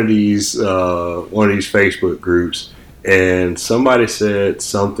in one of these Facebook groups, and somebody said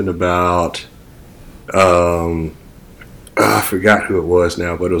something about I forgot who it was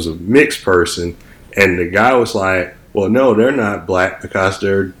now, but it was a mixed person, and the guy was like, "Well, no, they're not black because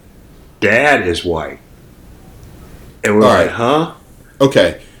their dad is white." And we're like, "Huh?"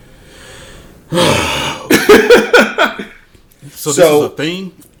 Okay. So this is a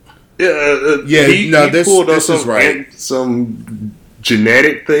thing? This is right. Some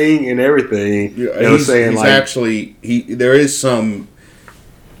genetic thing and everything. He's actually there is some.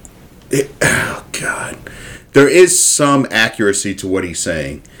 Oh God, there is some accuracy to what he's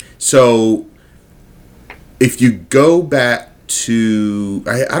saying. So, if you go back to,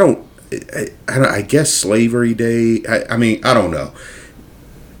 I guess slavery day. I don't know.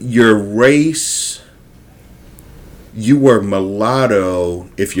 Your race, you were mulatto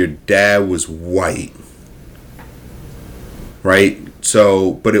if your dad was white, right?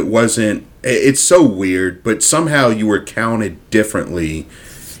 So, but it wasn't. It's so weird. But somehow you were counted differently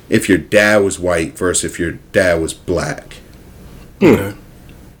if your dad was white versus if your dad was black. Okay.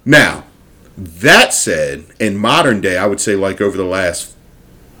 Now, that said, in modern day, I would say over the last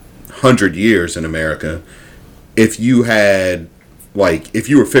 100 years in America, if you had if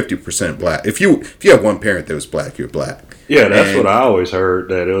you were 50% black, if you had one parent that was black, you're black. Yeah, that's what I always heard,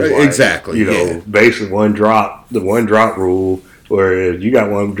 that it was exactly. Basically the one drop rule, where you got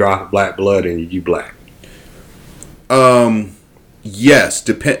one drop of black blood and you black. Yes,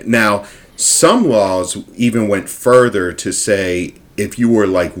 now some laws even went further to say if you were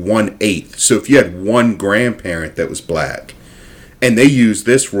 1/8, so if you had one grandparent that was black, and they used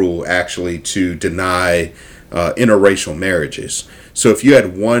this rule actually to deny interracial marriages. So if you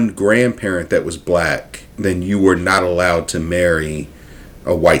had one grandparent that was black, then you were not allowed to marry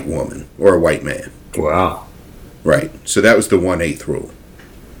a white woman or a white man. Wow. Right. So that was the 1/8 rule.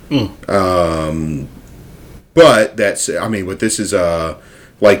 But that's, but this is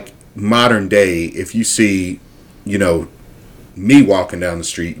modern day. If you see, me walking down the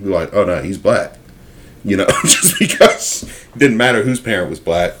street, you're like, oh no, he's black. Just because it didn't matter whose parent was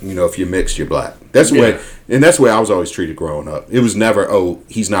black. If you're mixed, you're black. That's the way, and that's the way I was always treated growing up. It was never, oh,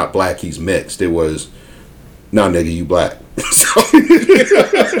 he's not black, he's mixed. It was, no, nigga, you black.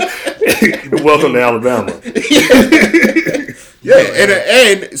 Welcome to Alabama.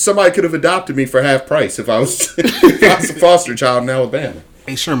 And somebody could have adopted me for half price if I was a foster child in Alabama.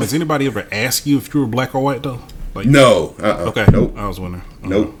 Hey, Sherman, has anybody ever asked you if you were black or white, though? No. Okay. Nope. I was wondering.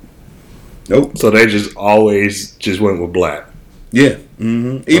 Nope. So they just always went with black. Yeah.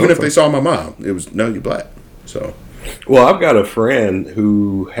 Mm-hmm. Even if they saw my mom, it was, no, you're black. So. Well, I've got a friend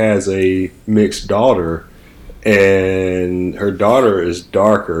who has a mixed daughter, and her daughter is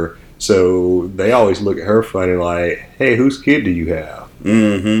darker. So they always look at her funny like, hey, whose kid do you have?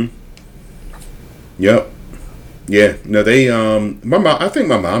 Mm-hmm. Yep. Yeah. No, they, my mom, I think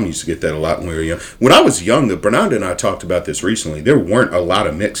my mom used to get that a lot when we were young. When I was younger, Bernardo and I talked about this recently, there weren't a lot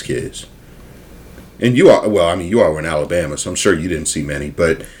of mixed kids. And you are, you are in Alabama, so I'm sure you didn't see many,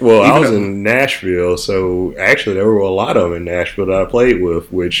 but. Well, I was in Nashville, so actually there were a lot of them in Nashville that I played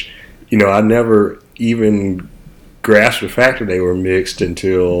with, which, I never even grasp the fact that they were mixed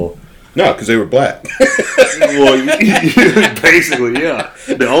until. No, because they were black. Well, basically, yeah.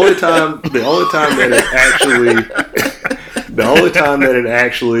 The only time that it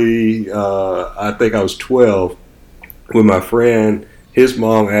actually, I think I was 12, when my friend, his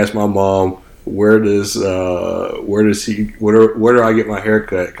mom asked my mom, where do I get my hair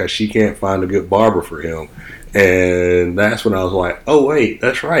cut? Because she can't find a good barber for him. And that's when I was like, oh wait,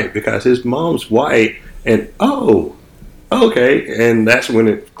 that's right, because his mom's white, and okay, and that's when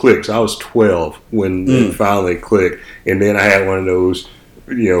it clicks. I was 12 when it finally clicked, and then I had one of those,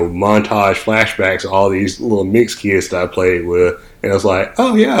 montage flashbacks of all these little mixed kids that I played with, and I was like,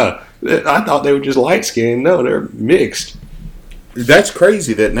 oh yeah, I thought they were just light skinned. No, they're mixed. That's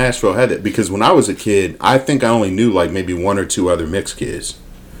crazy that Nashville had it, because when I was a kid, I think I only knew like maybe one or two other mixed kids,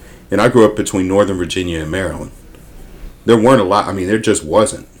 and I grew up between Northern Virginia and Maryland. There weren't a lot. I mean, there just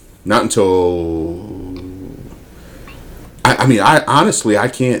wasn't. Not until. I honestly, I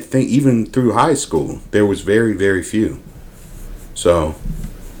can't think, even through high school, there was very, very few. So,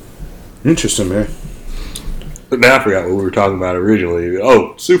 interesting, man. But now I forgot what we were talking about originally.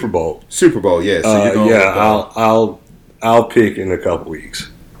 Oh, Super Bowl. Super Bowl, yeah. So you're going I'll pick in a couple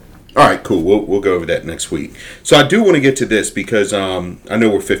weeks. All right, cool. We'll go over that next week. So I do want to get to this because I know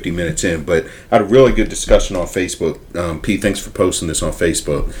we're 50 minutes in, but I had a really good discussion on Facebook. Pete, thanks for posting this on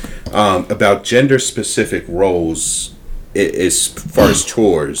Facebook, about gender-specific roles as far as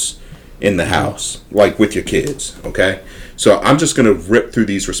chores in the house, like with your kids, okay? So I'm just going to rip through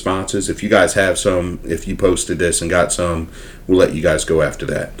these responses. If you guys have some, if you posted this and got some, we'll let you guys go after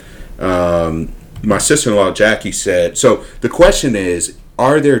that. My sister-in-law, Jackie, said, so the question is,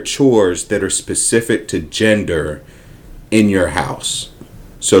 are there chores that are specific to gender in your house?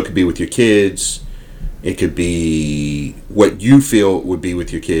 So it could be with your kids. It could be what you feel would be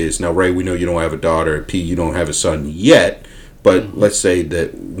with your kids. Now, Ray, we know you don't have a daughter. P, you don't have a son yet. But let's say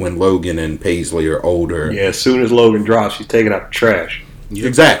that when Logan and Paisley are older. Yeah, as soon as Logan drops, he's taking out the trash. Yep.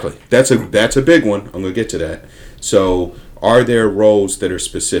 Exactly. That's a big one. I'm going to get to that. So are there roles that are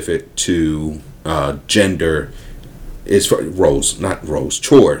specific to gender? Is for roles, not roles,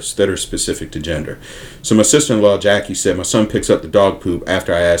 chores that are specific to gender. So my sister-in-law Jackie said my son picks up the dog poop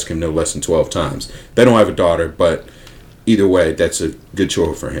after I ask him no less than 12 times. They don't have a daughter, but either way, that's a good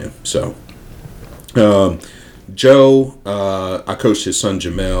chore for him. So Joe, I coached his son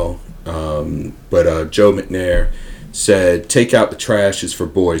Jamel, but Joe McNair said take out the trash is for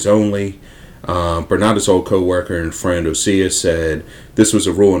boys only. Bernardo's old co-worker and friend Osea said this was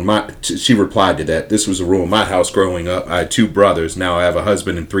a rule in she replied to that, this was a rule in my house growing up. I had 2 brothers, now I have a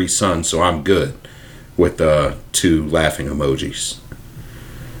husband and 3 sons, so I'm good, with 2 laughing emojis.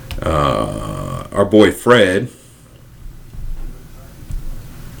 Our boy Fred,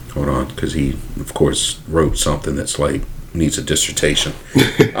 hold on, because he of course wrote something that's like needs a dissertation.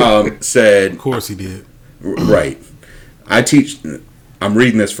 Said, of course he did. Right, I'm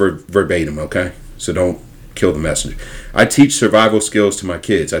reading this for verbatim, okay? So don't kill the messenger. I teach survival skills to my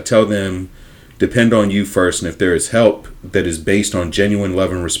kids. I tell them, depend on you first, and if there is help that is based on genuine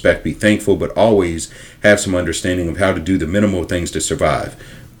love and respect, be thankful, but always have some understanding of how to do the minimal things to survive.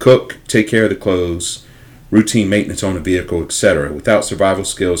 Cook, take care of the clothes, routine maintenance on a vehicle, etc. Without survival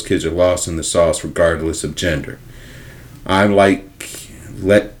skills, kids are lost in the sauce regardless of gender. I'm like,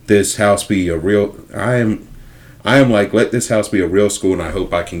 let this house be a real... I am like, let this house be a real school, and I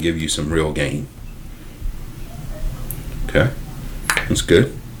hope I can give you some real game. Okay. That's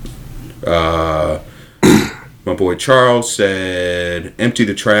good. My boy Charles said, empty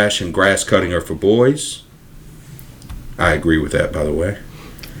the trash and grass cutting are for boys. I agree with that, by the way.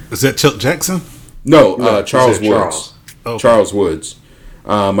 Is that Chuck Jackson? No, Charles Woods. Charles. Okay. Charles Woods.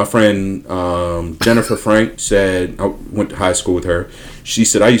 My friend Jennifer Frank said, I went to high school with her. She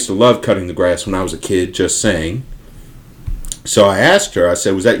said, I used to love cutting the grass when I was a kid, just saying. So I asked her, I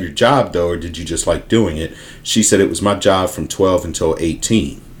said, was that your job though, or did you just like doing it? She said it was my job from 12 until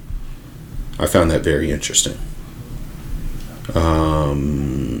 18. I found that very interesting.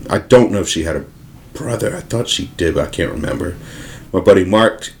 I don't know if she had a brother. I thought she did, but I can't remember. My buddy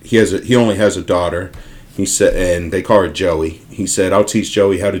Mark, he only has a daughter. He said, and they call her Joey. He said, I'll teach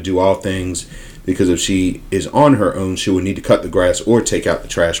Joey how to do all things, because if she is on her own, she would need to cut the grass or take out the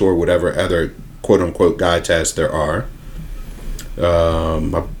trash or whatever other quote-unquote guy tasks there are.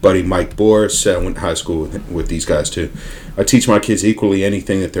 My buddy Mike Boris said, I went to high school with these guys too. I teach my kids equally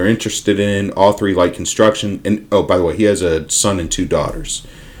anything that they're interested in. All 3 like construction. And oh, by the way, he has a son and 2 daughters.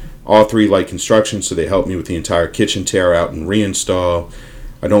 All 3 like construction, so they help me with the entire kitchen tear out and reinstall.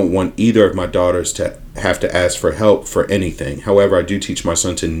 I don't want either of my daughters to have to ask for help for anything. However, I do teach my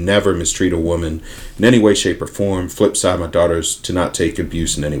son to never mistreat a woman in any way, shape, or form. Flip side, my daughters to not take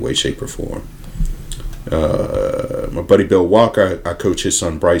abuse in any way, shape, or form. My buddy Bill Walker, I coach his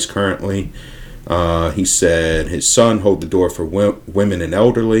son Bryce currently. He said his son hold the door for women and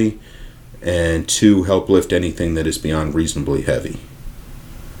elderly, and 2, help lift anything that is beyond reasonably heavy.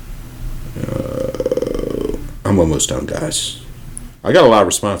 I'm almost done, guys. I got a lot of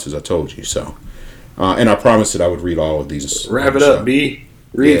responses, I told you, so. And I promised that I would read all of these. Wrap it up, B.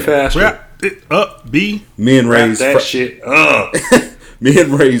 Read faster. Wrap it up, B. Me and Wrap Ray's that shit up. Me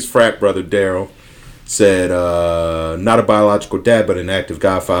and Ray's frat brother Daryl said, not a biological dad, but an active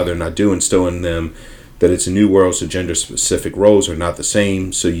godfather, and I do instill in them that it's a new world, so gender-specific roles are not the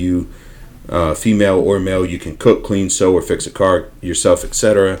same. So you, female or male, you can cook, clean, sew, or fix a car yourself,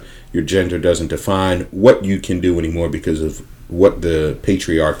 etc. Your gender doesn't define what you can do anymore because of what the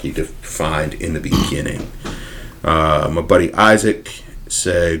patriarchy defined in the beginning. My buddy Isaac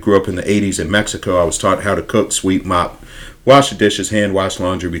said, grew up in the 80s in Mexico. I was taught how to cook, sweep, mop, wash the dishes, hand wash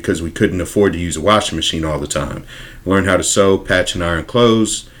laundry because we couldn't afford to use a washing machine all the time. Learned how to sew, patch, and iron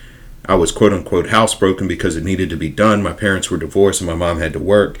clothes. I was quote-unquote housebroken because it needed to be done. My parents were divorced and my mom had to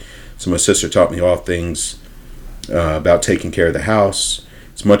work. So my sister taught me all things about taking care of the house.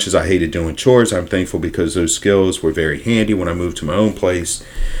 As much as I hated doing chores, I'm thankful because those skills were very handy when I moved to my own place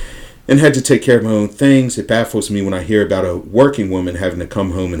and had to take care of my own things. It baffles me when I hear about a working woman having to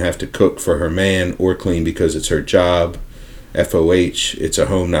come home and have to cook for her man or clean because it's her job. FOH, it's a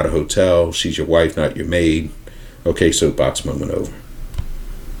home, not a hotel. She's your wife, not your maid. Okay, soapbox moment over.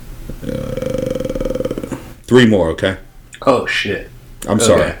 3 more, okay? Oh, shit. I'm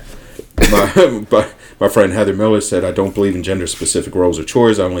sorry. My friend Heather Miller said, I don't believe in gender-specific roles or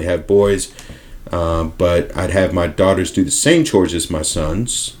chores. I only have boys. But I'd have my daughters do the same chores as my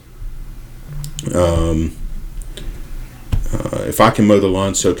sons. If I can mow the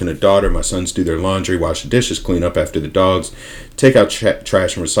lawn, so can a daughter. My sons do their laundry, wash the dishes, clean up after the dogs, take out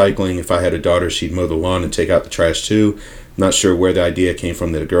trash and recycling. If I had a daughter, she'd mow the lawn and take out the trash too. I'm not sure where the idea came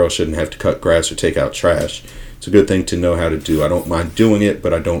from that a girl shouldn't have to cut grass or take out trash. It's a good thing to know how to do. I don't mind doing it,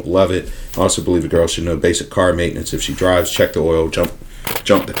 but I don't love it. I also believe a girl should know basic car maintenance. If she drives, check the oil, jump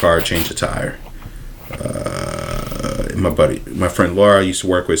the car, change the tire. My friend Laura I used to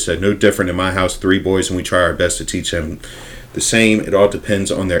work with said, no different in my house, 3 boys, and we try our best to teach them the same. It all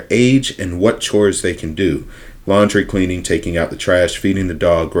depends on their age and what chores they can do. Laundry, cleaning, taking out the trash, feeding the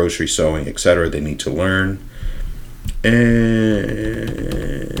dog, grocery sewing, etc. They need to learn. And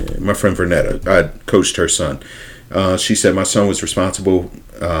my friend Vernetta, I coached her son. She said, my son was responsible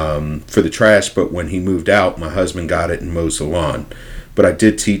for the trash, but when he moved out, my husband got it and mows the lawn. But I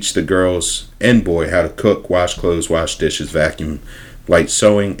did teach the girls and boy how to cook, wash clothes, wash dishes, vacuum, light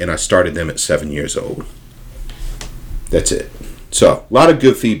sewing, and I started them at 7 years old. That's it. So, a lot of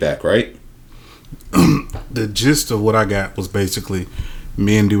good feedback, right? The gist of what I got was basically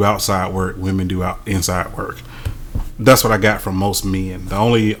men do outside work, women do inside work. That's what I got from most men. The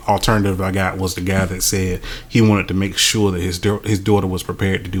only alternative I got was the guy that said he wanted to make sure that his daughter was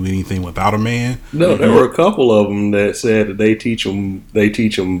prepared to do anything without a man. No, there were a couple of them that said that they teach them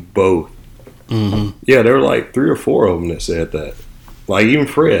both. Mm-hmm. Yeah, there were like 3 or 4 of them that said that. Like even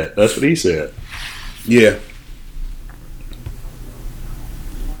Fred, that's what he said. Yeah.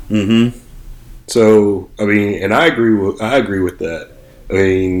 Mm-hmm. So I mean, and I agree with that. I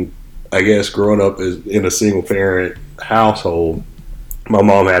mean, I guess growing up in a single parent household, my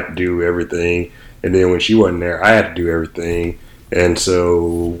mom had to do everything, and then when she wasn't there, I had to do everything. And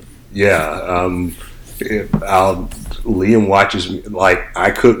so, yeah, Liam watches me. Like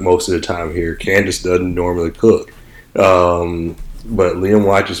I cook most of the time here. Candace doesn't normally cook, but Liam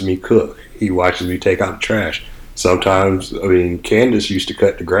watches me cook. He watches me take out the trash. Sometimes, I mean, Candace used to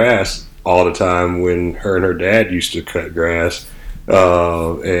cut the grass all the time when her and her dad used to cut grass.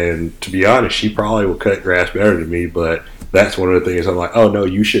 And to be honest, she probably will cut grass better than me, but that's one of the things I'm like, oh no,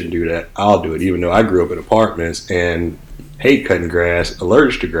 you shouldn't do that. I'll do it. Even though I grew up in apartments and hate cutting grass,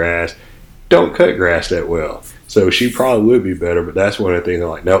 allergic to grass, don't cut grass that well. So she probably would be better, but that's one of the things I'm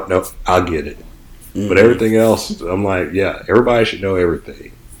like, nope, I'll get it. Mm-hmm. But everything else, I'm like, yeah, everybody should know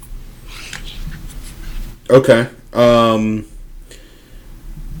everything. Okay. All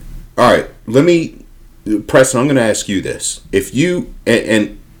right. Preston, I'm going to ask you this. If you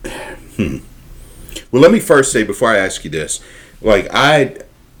well, let me first say before I ask you this, like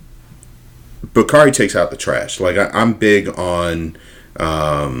Bakari takes out the trash. Like I'm big on,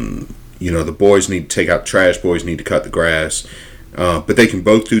 the boys need to take out the trash, boys need to cut the grass, but they can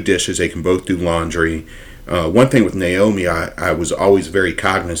both do dishes, they can both do laundry. one thing with Naomi, I was always very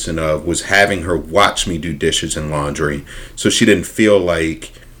cognizant of was having her watch me do dishes and laundry, so she didn't feel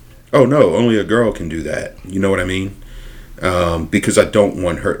like, oh no, only a girl can do that. You know what I mean? Because I don't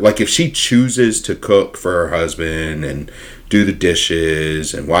want her, like, if she chooses to cook for her husband and do the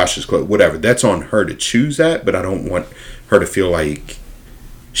dishes and wash his clothes, whatever, that's on her to choose that, but I don't want her to feel like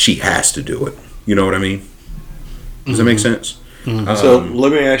she has to do it. You know what I mean? Does that make sense? So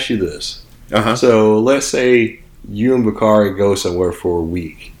let me ask you this. So let's say you and Bakari go somewhere for a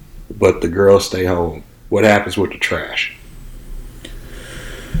week, but the girls stay home. What happens with the trash?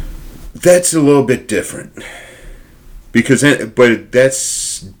 That's a little bit different. But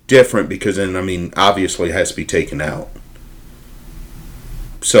that's different because then, I mean, obviously it has to be taken out.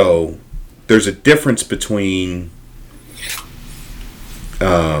 So there's a difference between.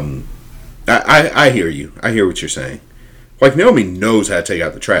 I hear you. I hear what you're saying. Like, Naomi knows how to take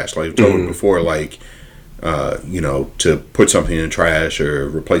out the trash. Like I told her before, like, to put something in the trash or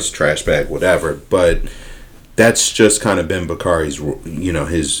replace the trash bag, whatever. But that's just kind of been Bakari's,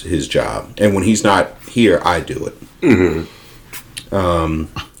 his job. And when he's not here, I do it. And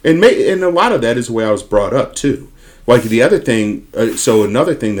a lot of that is the way I was brought up too. Like the other thing,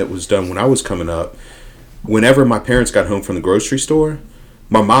 another thing that was done when I was coming up, whenever my parents got home from the grocery store,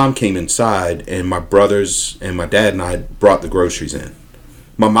 my mom came inside and my brothers and my dad and I brought the groceries in.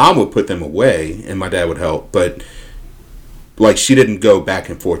 My mom would put them away and my dad would help, but like she didn't go back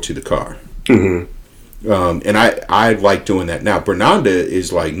and forth to the car. And I like doing that now. Bernanda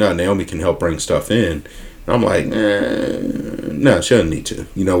is like, no, Naomi can help bring stuff in. I'm like, no, she doesn't need to,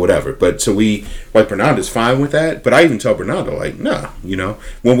 whatever. But so Bernarda's fine with that. But I even tell Bernarda, like, no,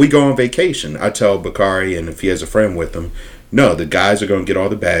 when we go on vacation, I tell Bakari, and if he has a friend with him, no, the guys are going to get all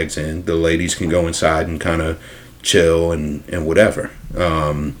the bags in. The ladies can go inside and kind of chill and whatever.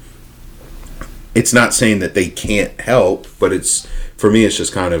 It's not saying that they can't help, but for me, it's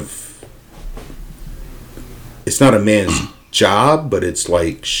just kind of, it's not a man's job, but it's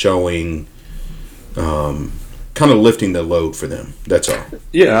like showing, kind of lifting the load for them. That's all.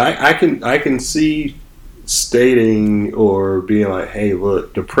 Yeah, I can see stating or being like, hey,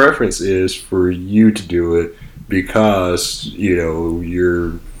 look, the preference is for you to do it because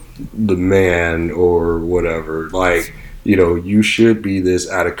you're the man or whatever. Like, you should be this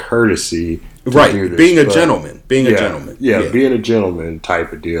out of courtesy. Right, being a gentleman. Being a gentleman. Yeah, being a gentleman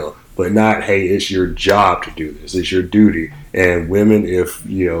type of deal. But not, hey, it's your job to do this. It's your duty. And women, if,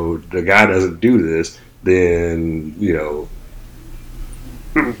 the guy doesn't do this, then,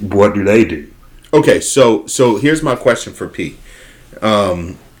 what do they do? Okay, so here's my question for Pete.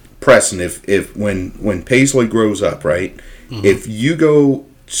 Preston, if when Paisley grows up, right? If you go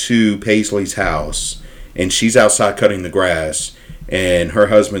to Paisley's house and she's outside cutting the grass and her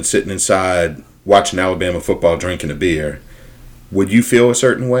husband's sitting inside watching Alabama football, drinking a beer, would you feel a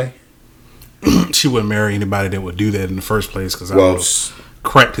certain way? She wouldn't marry anybody that would do that in the first place because I would have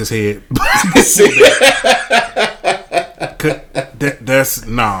cracked his head. That's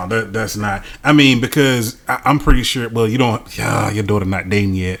not. I mean, because I'm pretty sure. Well, you don't. Your daughter not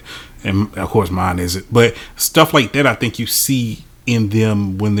dating yet, and of course mine isn't. But stuff like that, I think you see in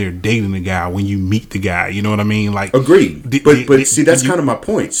them when they're dating the guy, when you meet the guy. You know what I mean? Like, agreed. But see, that's kind of my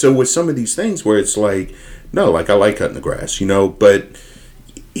point. So with some of these things where it's like, no, like I like cutting the grass, but.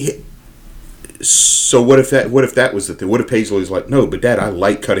 So what if that was the thing? What if Paisley's like, no, but Dad, I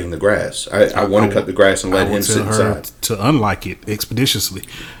like cutting the grass. I want to cut the grass and let him sit inside. To unlike it expeditiously.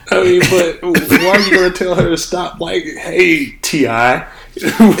 I mean, but why are you going to tell her to stop? Like, hey, T.I.,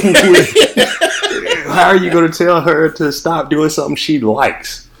 how are you going to tell her to stop doing something she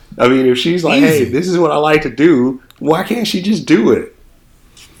likes? I mean, if she's like, hey, this is what I like to do, why can't she just do it?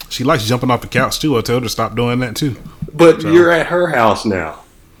 She likes jumping off the couch too. I told her to stop doing that too. But you're at her house now.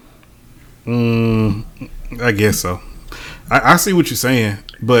 I guess so. I see what you're saying,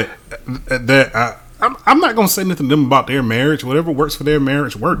 but I'm not gonna say nothing to them about their marriage. Whatever works for their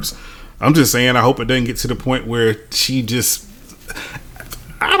marriage works. I'm just saying I hope it doesn't get to the point where she just,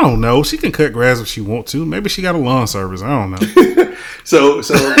 I don't know. She can cut grass if she wants to. Maybe she got a lawn service. I don't know. so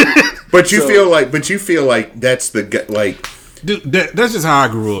but you feel like that's the like. Dude, that's just how I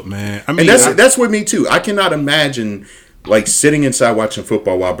grew up, man. I mean, and that's with me too. I cannot imagine. Like sitting inside watching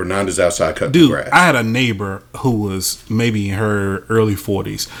football while Bernarda's outside cutting the grass. I had a neighbor who was maybe in her early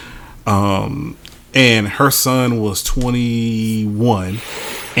 40s. And her son was 21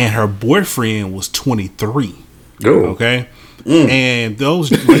 and her boyfriend was 23. Oh. Okay? And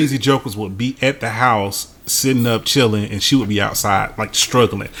those lazy jokers would be at the house sitting up chilling and she would be outside like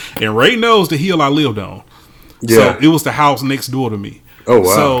struggling. And Ray knows the hill I lived on. Yeah. So it was the house next door to me. Oh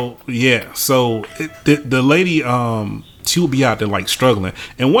wow. So yeah, so the lady she would be out there like struggling,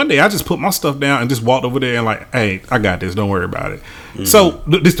 and one day I just put my stuff down and just walked over there and like, hey, I got this, don't worry about it. So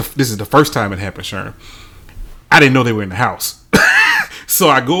this is the first time it happened, Sharon. I didn't know they were in the house, so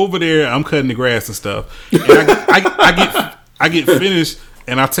I go over there, I'm cutting the grass and stuff, and I get finished.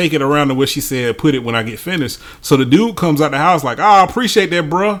 And I take it around to where she said, put it when I get finished. So the dude comes out the house like, oh, I appreciate that,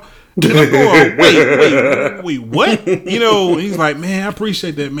 bruh. And I go, wait, what? You know, he's like, man, I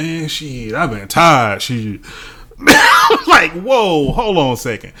appreciate that, man. Shit, I've been tired. Shit. Like, whoa, hold on a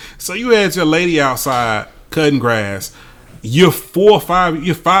second. So you had your lady outside cutting grass. You're 5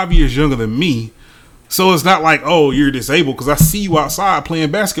 years younger than me. So it's not like, oh, you're disabled, because I see you outside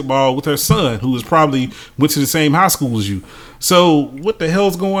playing basketball with her son, who is probably went to the same high school as you. So what the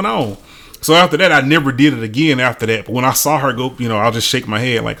hell's going on? So after that, I never did it again after that. But when I saw her go, you know, I'll just shake my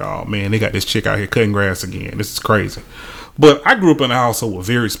head like, oh, man, they got this chick out here cutting grass again. This is crazy. But I grew up in a household with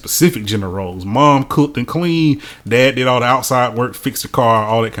very specific gender roles. Mom cooked and cleaned. Dad did all the outside work, fixed the car,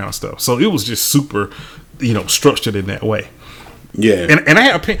 all that kind of stuff. So it was just super, you know, structured in that way. Yeah. And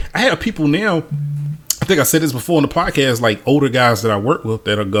I have people now, I think I said this before in the podcast, like older guys that I work with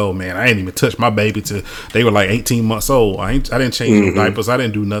that'll go, man, I ain't even touched my baby till they were like 18 months old. I didn't change no diapers. I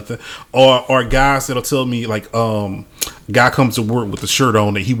didn't do nothing. Or guys that'll tell me like, guy comes to work with a shirt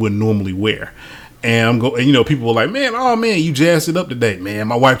on that he wouldn't normally wear. And I'm going, you know, people were like, man, oh man, you jazzed it up today, man.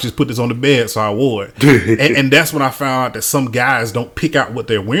 My wife just put this on the bed, so I wore it. and that's when I found out that some guys don't pick out what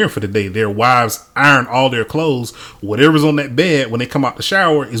they're wearing for the day. Their wives iron all their clothes. Whatever's on that bed when they come out the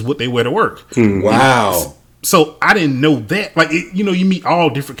shower is what they wear to work. Wow. So I didn't know that. Like, you know, you meet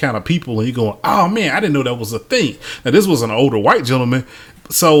all different kind of people, and you're going, oh man, I didn't know that was a thing. Now this was an older white gentleman.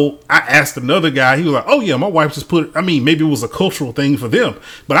 So I asked another guy. He was like, oh yeah, my wife just put it. I mean, maybe it was a cultural thing for them,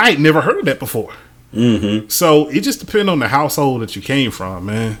 but I ain't never heard of that before. So it just depends on the household that you came from,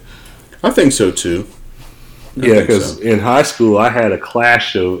 man. I think so too. Yeah, because in high school I had a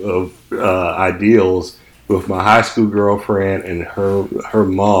clash of ideals with my high school girlfriend and her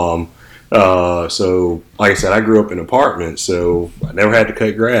mom. So like I said, I grew up in apartments, so I never had to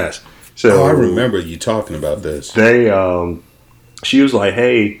cut grass. So I remember you talking about this. She was like,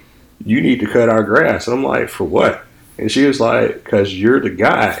 hey, you need to cut our grass. And I'm like, for what? And she was like, because you're the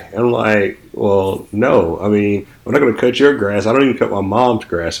guy. And I'm like, well, no. I mean, I'm not going to cut your grass. I don't even cut my mom's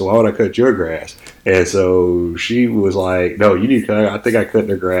grass, so why would I cut your grass? And so she was like, no, you need to cut. I think I cut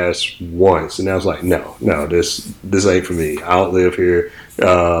their grass once. And I was like, no, this ain't for me. I don't live here.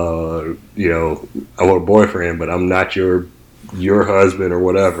 You know, I want a boyfriend, but I'm not your husband or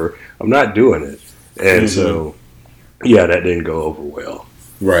whatever. I'm not doing it. And so, yeah, that didn't go over well.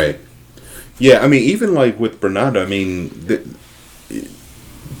 Right. Yeah, I mean, even like with Bernarda, I mean,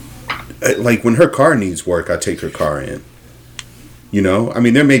 like when her car needs work, I take her car in. You know, I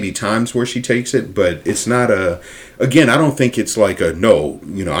mean, there may be times where she takes it, but it's not again, I don't think it's like no,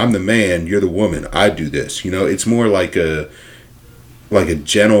 you know, I'm the man, you're the woman, I do this. You know, it's more like a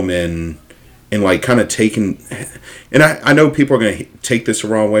gentleman and like kind of taking, and I know people are going to take this the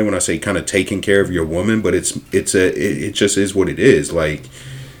wrong way when I say kind of taking care of your woman, but it just is what it is. Like,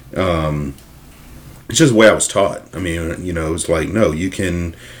 it's just the way I was taught. I mean, you know, it was like, no, you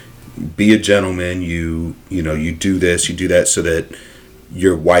can be a gentleman. You know, you do this, you do that, so that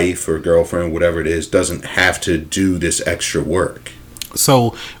your wife or girlfriend, whatever it is, doesn't have to do this extra work.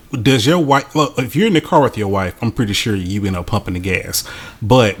 So, does your wife? Look, if you're in the car with your wife, I'm pretty sure you end up pumping the gas.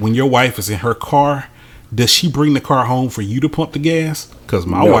 But when your wife is in her car, does she bring the car home for you to pump the gas? Because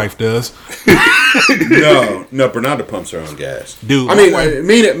my wife does. No, Bernarda pumps her own gas. Dude, I mean,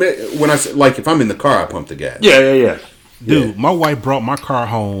 when I say, like, if I'm in the car, I pump the gas. Yeah. Dude, my wife brought my car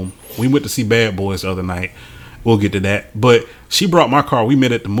home. We went to see Bad Boys the other night. We'll get to that. But she brought my car. We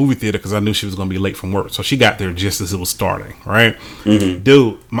met at the movie theater because I knew she was going to be late from work. So she got there just as it was starting, right?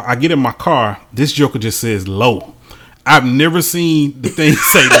 Dude, I get in my car. This joker just says low. I've never seen the thing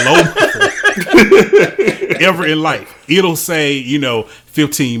say low before. Ever in life. It'll say, you know,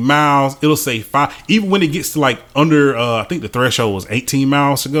 15 miles. It'll say 5. Even when it gets to like under, I think the threshold was 18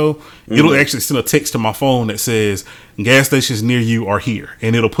 miles to go, it'll actually send a text to my phone that says gas stations near you are here.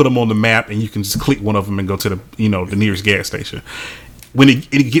 And it'll put them on the map and you can just click one of them and go to the, you know, the nearest gas station. When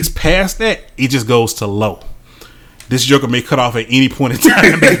it gets past that, it just goes to low. This joker may cut off at any point in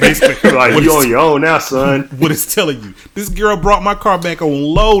time. That's basically like, you on your own now, son. What it's telling you. This girl brought my car back on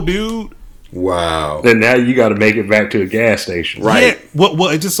low, dude. Wow. Then now you got to make it back to the gas station. Right. Yeah. Well,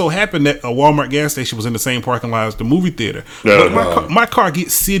 it just so happened that a Walmart gas station was in the same parking lot as the movie theater. No. But my car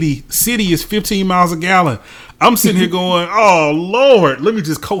gets city. City is 15 miles a gallon. I'm sitting here going, oh Lord, let me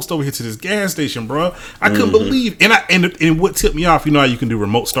just coast over here to this gas station, bro. I couldn't believe, and what tipped me off, you know how you can do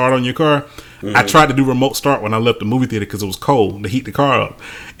remote start on your car. I tried to do remote start when I left the movie theater because it was cold to heat the car up,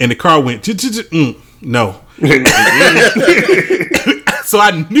 and the car went no. So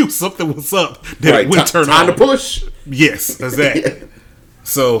I knew something was up that it would turn on. Time to push. Yes, exactly.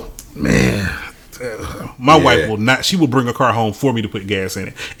 So, man, my wife will not. She will bring a car home for me to put gas in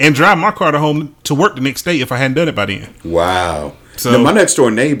it and drive my car to work the next day if I hadn't done it by then. Wow. So now, my next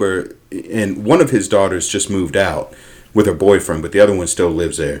door neighbor and one of his daughters just moved out with her boyfriend, but the other one still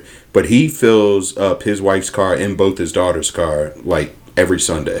lives there. But he fills up his wife's car and both his daughter's car like every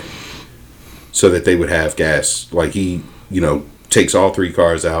Sunday, so that they would have gas. Like he, takes all 3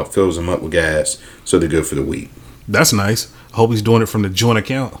 cars out, fills them up with gas, so they're good for the week. that's nice. I hope he's doing it from the joint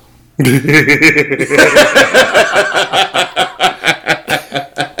account. Because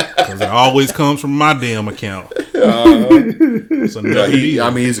it always comes from my damn account. It's another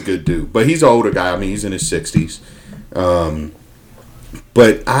deal. He's a good dude, but he's an older guy. He's in his 60s.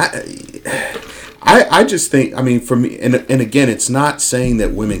 But I just think, for me, and again, it's not saying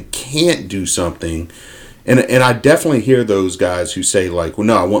that women can't do something. And I definitely hear those guys who say, like, well,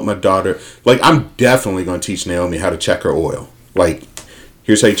 no, I want my daughter. Like, I'm definitely going to teach Naomi how to check her oil. Like,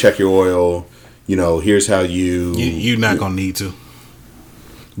 here's how you check your oil. Here's how You're not going to need to.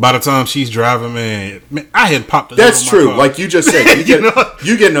 By the time she's driving, man, I had popped the hood That's on my true. car. Like you just said,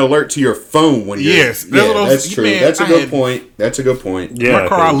 you get an alert to your phone when you're... Yes. That's true. Man, that's a good point. That's a good point. Yeah, my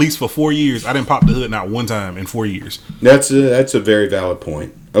car I leased for 4 years. I didn't pop the hood not one time in 4 years. That's a very valid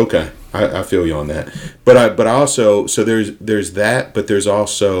point. Okay. I feel you on that. But I also... So there's that, but there's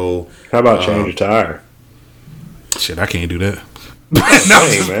also... How about change a tire? Shit, I can't do that.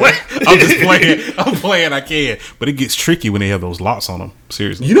 I'm just playing. I'm playing. I can, but it gets tricky when they have those locks on them.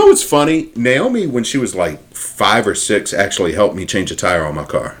 Seriously. You know what's funny? Naomi, when she was like 5 or 6, actually helped me change a tire on my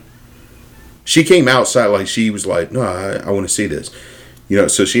car. She came outside like she was like, "No, I want to see this."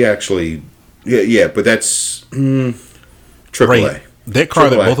 So she actually, yeah. But that's AAA. Ray, that car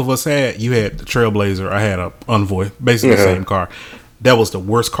that AAA. both of us had, you had the Trailblazer. I had a Envoy, basically the same car. That was the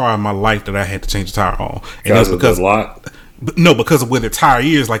worst car in my life that I had to change a tire on, and that's because of the lot. No, because of where the tire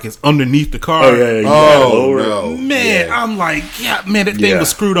is, like it's underneath the car. Oh yeah, no, man! Yeah. I'm like, yeah, man, that thing was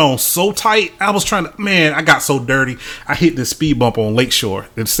screwed on so tight. I was trying to, man, I got so dirty. I hit this speed bump on Lakeshore.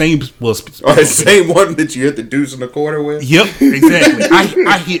 The same was the same one that you hit the deuce and a quarter with. Yep, exactly.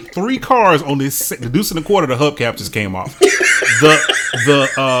 I hit 3 cars on this. The deuce and a quarter, the hubcap just came off. The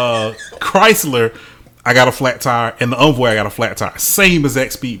Chrysler, I got a flat tire, and the Envoy, I got a flat tire. Same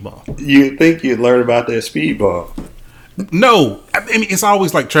exact speed bump. You'd think you'd learn about that speed bump. No, it's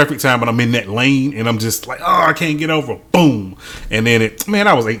always like traffic time, but I'm in that lane, and I'm just like, oh, I can't get over. Boom, and then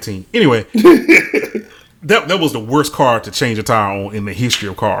I was 18. Anyway, that was the worst car to change a tire on in the history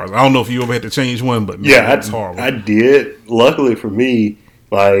of cars. I don't know if you ever had to change one, but man, that's horrible. I did. Luckily for me,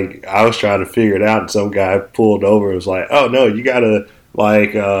 like I was trying to figure it out, and some guy pulled over and was like, "Oh no, you gotta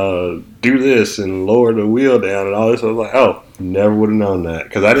do this and lower the wheel down and all this." I was like, "Oh, never would have known that,"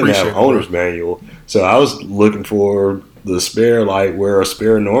 because I didn't have an owner's manual. So I was looking for the spare, like where a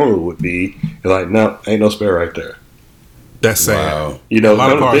spare normally would be. And like, no, ain't no spare right there. That's sad. Wow.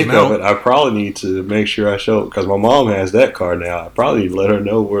 Come to think of it, I probably need to make sure I show, because my mom has that car now. I probably need to let her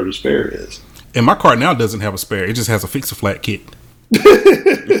know where the spare is. And my car now doesn't have a spare. It just has a fix-a-flat kit.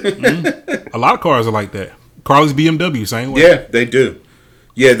 A lot of cars are like that. Carly's BMW, same way. Yeah, they do.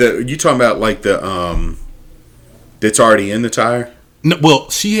 Yeah, you talking about like the that's already in the tire? No, well,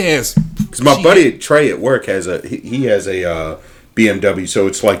 she has. Because my buddy Trey at work has a BMW, so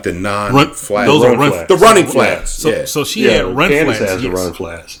it's like the non-flat. Those are the running flats. So she had run Candace flats. has the run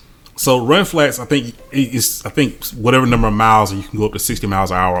flats. So run flats, I think whatever number of miles, you can go up to 60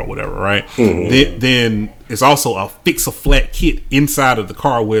 miles an hour or whatever, right? Mm-hmm. Then it's also a fix-a-flat kit inside of the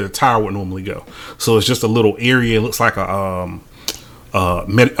car where the tire would normally go. So it's just a little area. It looks like a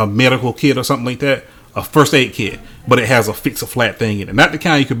medical kit or something like that, a first aid kit, but it has a fix-a-flat thing in it. Not the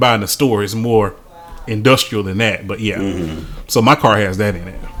kind you could buy in the store. It's more industrial than that, but yeah. Mm-hmm. So my car has that in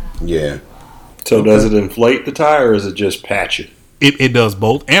it. Yeah. So does it inflate the tire, or is it just patch it? It does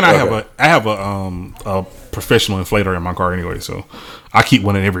both, and I have a professional inflator in my car anyway, so I keep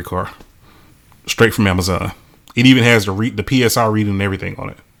one in every car, straight from Amazon. It even has the PSI reading and everything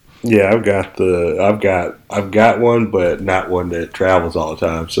on it. Yeah, I've got one, but not one that travels all the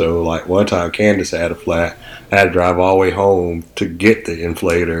time. So, like one time, Candace had a flat. I had to drive all the way home to get the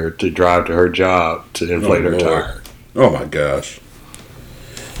inflator to drive to her job to inflate her tire. Oh my gosh!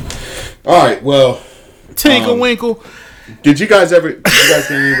 All right, well, Tinkle Winkle. Did you guys get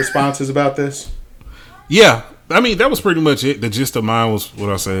any responses about this? Yeah, I mean that was pretty much it. The gist of mine was what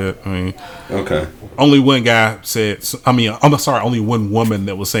I said. I mean, okay. Only one guy said. I mean, I'm sorry. Only one woman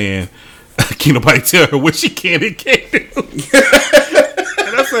that was saying, "Can nobody tell her what she can and can't do?"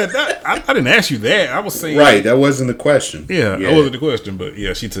 And I said, I didn't ask you that. I was saying, right. That wasn't the question. Yeah, that wasn't the question. But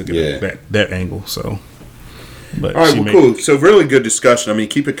yeah, she took it that angle. So. But all right, well, cool. So really good discussion. I mean,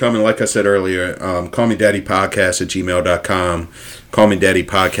 keep it coming. Like I said earlier, call me daddy podcast at gmail.com. Call me daddy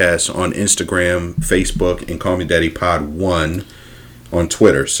podcast on Instagram, Facebook, and call me daddy pod 1 on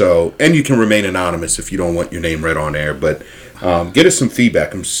Twitter. So, and you can remain anonymous if you don't want your name read on air. But get us some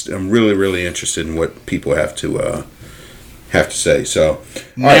feedback. I'm really, really interested in what people have to say. So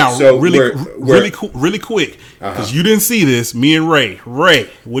now, right, so really quick, because you didn't see this. Me and Ray,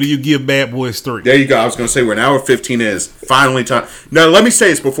 what do you give Bad Boys 3? There you go. I was going to say we're an hour 15 is finally time. Now let me say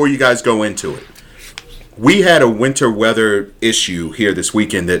this before you guys go into it. We had a winter weather issue here this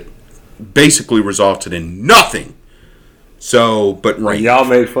weekend that basically resulted in nothing. So, but rain. Y'all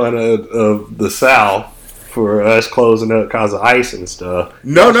made fun of the South for us closing up because of ice and stuff.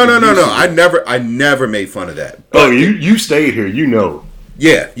 No. I never made fun of that. But you stayed here, you know.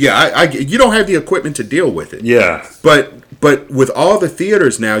 Yeah. You don't have the equipment to deal with it. Yeah. But with all the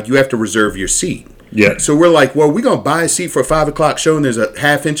theaters now, you have to reserve your seat. Yeah. So we're like, well, we're gonna buy a seat for a 5 o'clock show, and there's a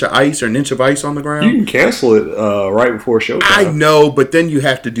half inch of ice or an inch of ice on the ground. You can cancel it right before showtime. I know, but then you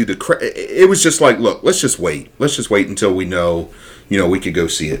have to do it was just like, look, let's just wait until we know, we could go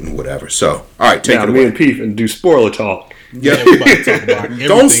see it and whatever. So, all right, take it away. Me and Pete and do spoiler talk. Yeah, we about to talk about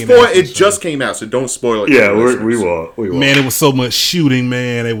don't spoil it. Just came out, so don't spoil it. Yeah, we will. Man, it was so much shooting.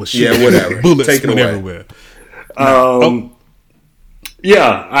 Man, it was shooting. Yeah, whatever. Bullets take it went away. everywhere.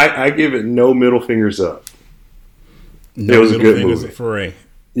 Yeah, I give it no middle fingers up. No, it was a good movie for Ray.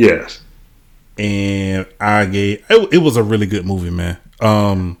 Yes, and I gave it was a really good movie, man.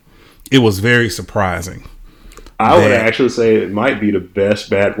 It was very surprising. I would actually say it might be the best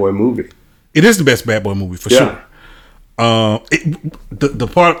Bad Boy movie. It is the best Bad Boy movie for sure. The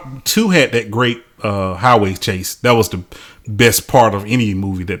part 2 had that great highway chase. That was the best part of any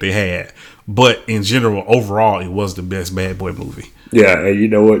movie that they had. But in general, overall, it was the best Bad Boy movie. Yeah, and you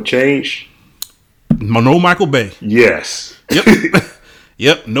know what changed? No Michael Bay. Yes. Yep.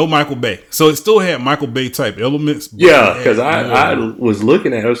 Yep. No Michael Bay. So it still had Michael Bay type elements. Yeah, because I was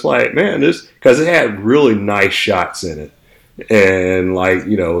looking at it. I was like, man, because it had really nice shots in it. And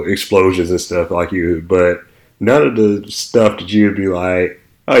explosions and stuff but none of the stuff that you would be like,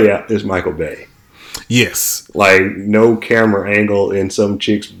 oh yeah, it's Michael Bay. Yes. Like no camera angle in some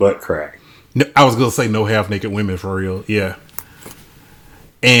chick's butt crack. No, I was gonna say no half naked women for real. Yeah.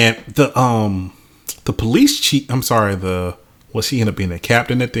 And the police chief. I'm sorry. Was she end up being the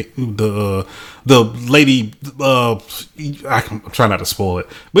captain at the lady? I'm trying not to spoil it,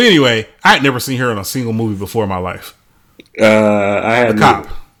 but anyway, I had never seen her in a single movie before in my life. I had the cop.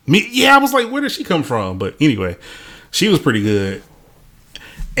 I was like, where did she come from? But anyway, she was pretty good.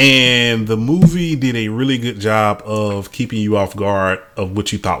 And the movie did a really good job of keeping you off guard of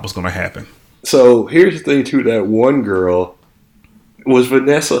what you thought was going to happen. So here's the thing too, that one girl was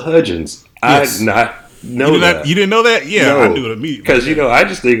Vanessa Hudgens. Yes. I did not know that. You didn't know that? Yeah, no, I knew it immediately. Because, I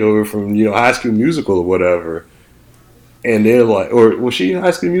just think of her from, High School Musical or whatever. And they're like, or was she in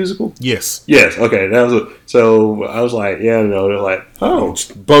High School Musical? Yes. Yes. Okay. So I was like, yeah, no. They're like, oh.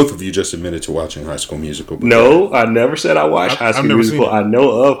 Both of you just admitted to watching High School Musical. No, I never said I watched High School Musical. I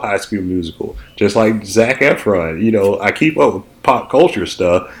know of High School Musical. Just like Zac Efron. I keep up with pop culture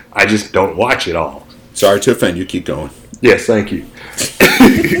stuff. I just don't watch it all. Sorry to offend you. Keep going. Yes, thank you.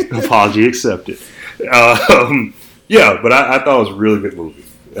 Apology accepted. Yeah, but I thought it was a really good movie.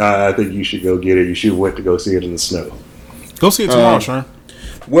 I think you should go get it. You should went to go see it in the snow. Go see it tomorrow, Sean.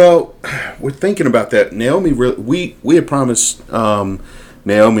 Well, we're thinking about that. Naomi, we had promised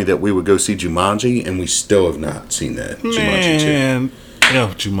Naomi that we would go see Jumanji, and we still have not seen that. Man,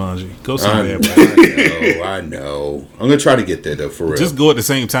 Jumanji. Go see that. I know. I'm gonna try to get there though, for real. Just go at the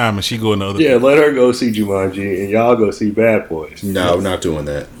same time, and she go in the other. Yeah, let her go see Jumanji, and y'all go see Bad Boys. No, we're not doing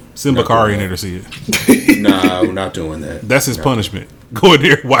that. Send Bakari in there to see it. No, we're not doing that. That's his punishment. Go in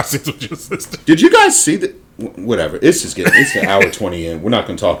there and watch it with your sister. Did you guys see that? Whatever. It's an hour 20 in. We're not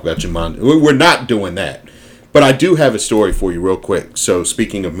going to talk about Jumanji. We're not doing that. But I do have a story for you real quick. So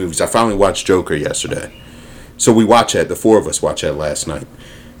speaking of movies, I finally watched Joker yesterday. So we watched that. The four of us watched that last night.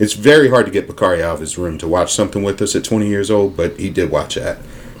 It's very hard to get Bakari out of his room to watch something with us at 20 years old, but he did watch that.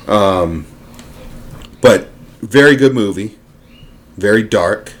 But very good movie. Very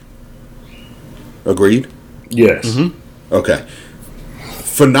dark. Agreed? Yes. Mm-hmm. Okay.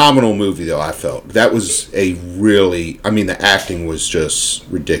 Phenomenal movie, though, I felt. That was a really... I mean, the acting was just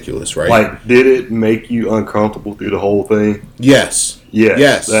ridiculous, right? Like, did it make you uncomfortable through the whole thing? Yes.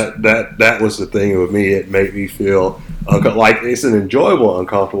 Yes. That was the thing with me. It made me feel like it's an enjoyable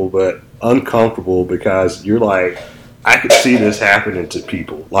uncomfortable, but uncomfortable because you're like, I could see this happening to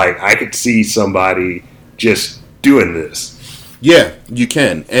people. Like, I could see somebody just doing this. Yeah, you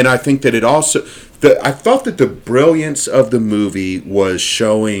can. And I think that it also... I thought that the brilliance of the movie was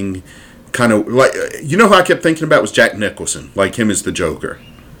showing kind of like... You know who I kept thinking about was Jack Nicholson, like him as the Joker.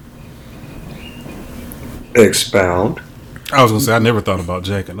 Expound. I was going to say, I never thought about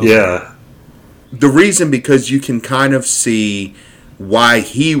Jack. Yeah. The reason, because you can kind of see why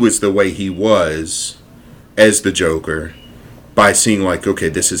he was the way he was as the Joker by seeing like, okay,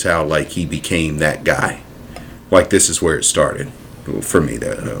 this is how like he became that guy. Like, this is where it started for me,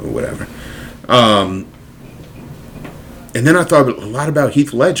 whatever. And then I thought a lot about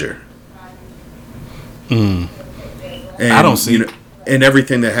Heath Ledger. And, I don't see, and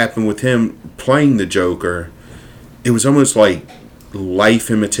everything that happened with him playing the Joker. It was almost like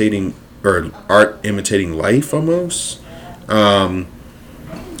life imitating or art imitating life, almost.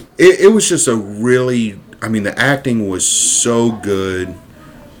 It was just a really. I mean, the acting was so good,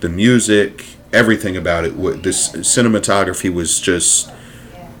 the music, everything about it. This cinematography was just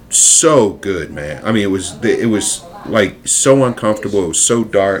so good, man. I mean, it was like so uncomfortable. It was so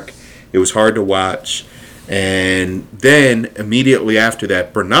dark. It was hard to watch. And then immediately after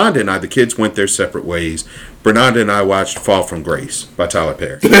that, Bernard and I, the kids went their separate ways. Bernard and I watched Fall from Grace by Tyler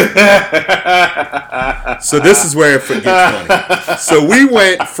Perry. So this is where it gets funny. So we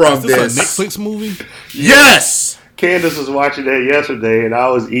went from this a Netflix movie? Yes! Candace was watching that yesterday, and I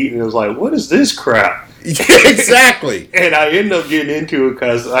was eating. And was like, what is this crap? Yeah, exactly. And I ended up getting into it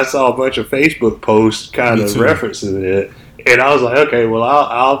because I saw a bunch of Facebook posts kind of referencing it. And I was like, okay, well,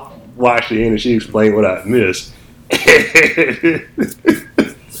 I'll watch the end, and she explained what I missed.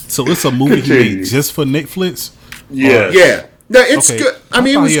 So it's a movie he made just for Netflix? Yeah. No, it's good. I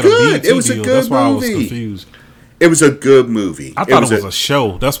mean, it was good. It was a good movie. That's why I was confused. It was a good movie. I thought it was a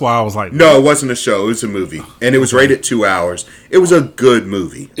show. That's why I was like... No, it wasn't a show. It was a movie. And it was rated 2 hours. It was a good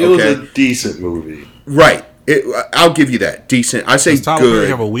movie. It was a decent movie. Right. I'll give you that. Decent. I say Does Tyler good. Perry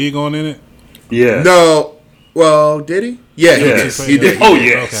have a wig on in it? Yeah. No. Well, did he? Yeah, he did. Oh,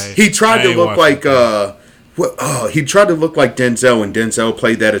 yes. Okay. He tried to look like... he tried to look like Denzel when Denzel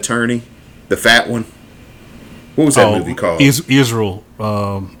played that attorney. The fat one. What was that movie called? Israel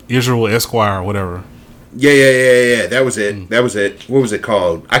Esquire or whatever. Yeah. That was it. That was it. What was it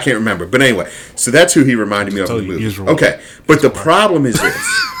called? I can't remember. But anyway, so that's who he reminded me of in the movie. Israel. Okay, but the problem is this.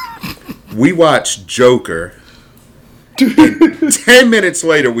 We watched Joker. 10 minutes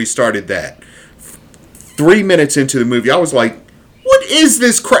later, we started that. 3 minutes into the movie, I was like, what is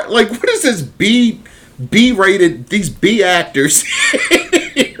this crap? Like, what is this B-rated, these B actors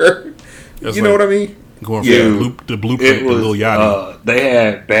here? That's you know what I mean? Going for the blueprint, the Lil Yachty. They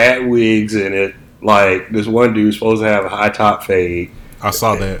had bad wigs in it. Like, this one dude was supposed to have a high top fade. I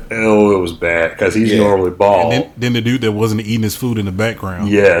saw that. Oh, it was bad because he's normally bald. And then the dude that wasn't eating his food in the background.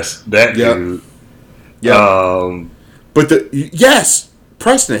 Yes, that dude. Yeah. Yes,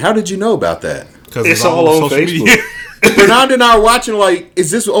 Preston. How did you know about that? Because it's all on Facebook. Bernard and I are watching. Like,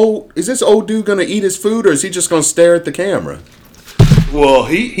 is this old dude gonna eat his food, or is he just gonna stare at the camera? Well,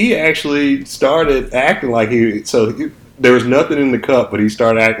 he actually started acting like there was nothing in the cup, but he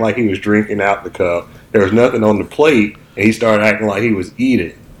started acting like he was drinking out the cup. There was nothing on the plate, and he started acting like he was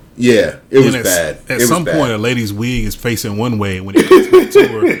eating. Yeah, it was bad. At some point, a lady's wig is facing one way, and when it comes back to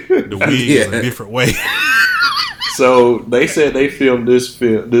her, the wig is a different way. So they said they filmed this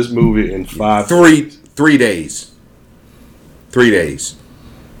movie in 5 days. 3 days. 3 days.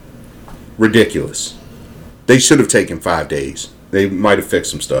 Ridiculous. They should have taken 5 days. They might have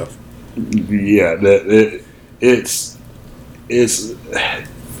fixed some stuff. Yeah, it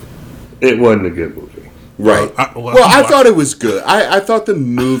wasn't a good movie. Right. I thought it was good. I thought the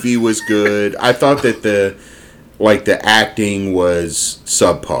movie was good. I thought that the acting was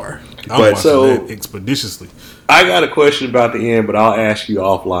subpar. But so expeditiously. I got a question about the end, but I'll ask you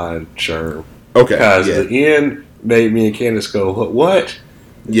offline, Sherm. Okay. Because the end made me and Candace go, what?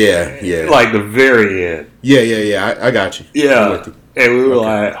 Yeah. Like the very end. Yeah. I got you. Yeah. And we were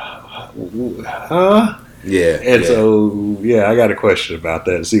like, huh? Yeah. And so, I got a question about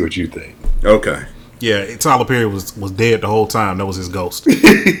that and see what you think. Okay. Yeah, Tyler Perry was dead the whole time. That was his ghost.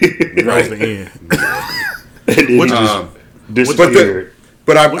 That was the end. Which disappeared.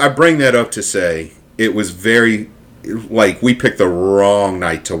 But I bring that up to say it was very, like, we picked the wrong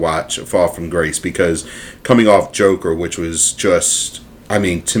night to watch Fall from Grace, because coming off Joker, which was just, I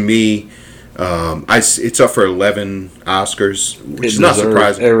mean, to me, it's up for 11 Oscars, which is not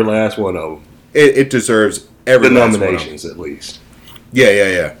surprising. Every last one of them. It deserves every the last nominations, one of them. At least.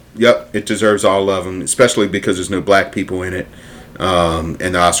 Yeah. Yep, it deserves all of them, especially because there's no black people in it, and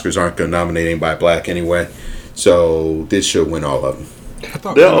the Oscars aren't going to nominate anybody black anyway. So this should win all of them.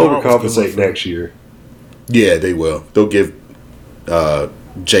 They'll overcompensate next year. Yeah, they will. They'll give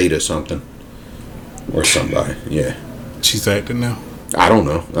Jada something or somebody. Yeah, she's acting now. I don't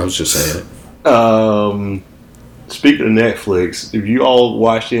know. I was just saying it. Speaking of Netflix, have you all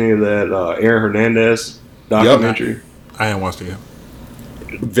watched any of that Aaron Hernandez documentary? Yep. I haven't watched it yet.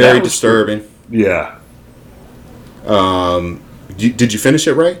 Very disturbing. Yeah. Did you finish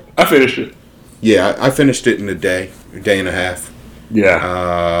it, Ray? I finished it. Yeah, I finished it in a day and a half.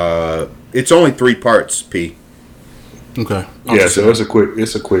 Yeah. It's only 3 parts, P. Okay. Yeah, so it's a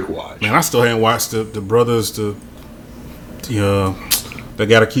quick watch. Man, I still haven't watched the brothers that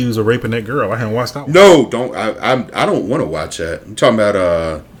got accused of raping that girl. I haven't watched that one. No, don't. I don't want to watch that. I'm talking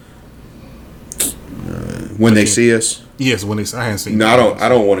about When They See Us. Yes, When They See Us. I haven't seen. No, I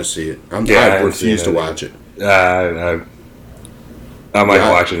don't want to see it. I refuse to watch it. I might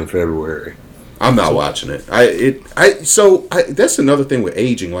watch it in February. I'm not watching it. That's another thing with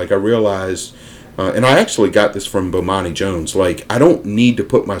aging. Like, I realized, and I actually got this from Bomani Jones. Like, I don't need to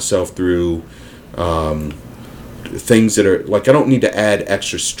put myself through things that are like, I don't need to add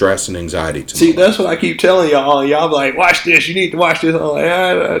extra stress and anxiety to. See, that's what I keep telling y'all. Y'all be like, watch this. You need to watch this. I'm like,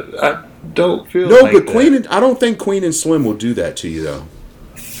 I don't feel. No, like but that. I don't think Queen and Slim will do that to you, though.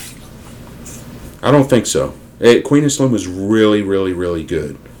 I don't think so. Queen and Slim was really, really, really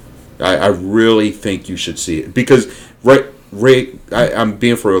good. I really think you should see it, because Ray, I'm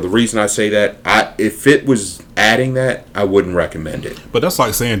being for real. The reason I say that, if it was adding that, I wouldn't recommend it. But that's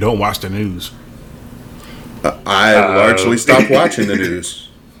like saying don't watch the news. I largely stopped watching the news.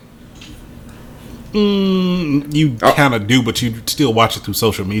 You kind of do, but you still watch it through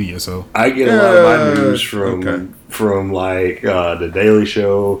social media. So I get a lot of my news from like the Daily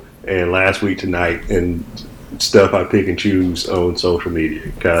Show and Last Week Tonight and stuff I pick and choose on social media,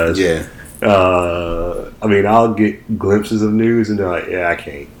 because I mean, I'll get glimpses of news and they're like, yeah, I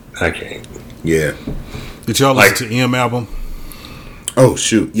can't. Yeah. Did y'all listen to M album? Oh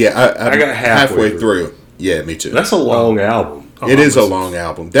shoot, yeah, I got halfway through. Yeah, me too. That's a long album. It is a long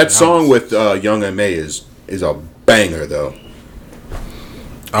album. That song with Young M.A. is a banger, though.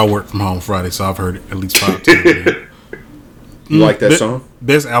 I work from home Friday, so I've heard it at least 5 times. You like that song?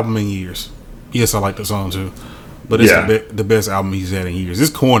 Best album in years. Yes, I like the song too. But it's the best album he's had in years. It's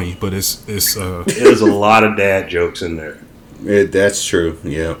corny, but it's there's a lot of dad jokes in there. That's true.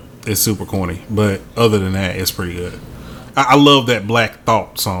 Yeah, it's super corny. But other than that, it's pretty good. I love that Black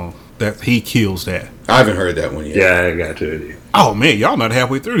Thought song. That he kills that. I haven't heard that one yet. Yeah, I ain't got to it. Oh man, y'all not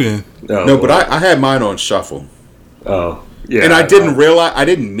halfway through then. No, but I had mine on shuffle. Oh, yeah. And I didn't realize, I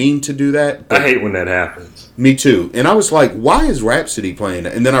didn't mean to do that. I hate when that happens. Me too. And I was like, why is Rhapsody playing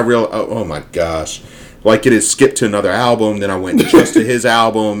that? And then I realized, oh my gosh. Like, it had skipped to another album. Then I went just to his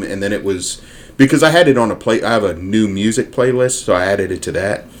album. And then it was, because I had it on I have a new music playlist, so I added it to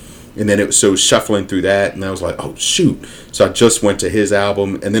that. And then it was shuffling through that. And I was like, oh shoot. So I just went to his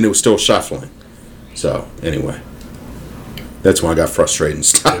album. And then it was still shuffling. So, anyway. That's when I got frustrated and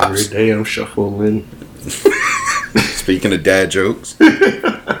stopped. Every day I'm shuffling. Speaking of dad jokes.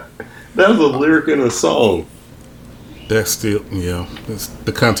 That was a lyric in a song. That's still,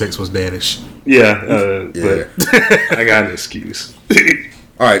 the context was daddish. Yeah. But I got an excuse.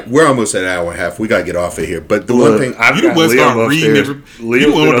 All right, we're almost at an hour and a half. We got to get off of here. But the one thing...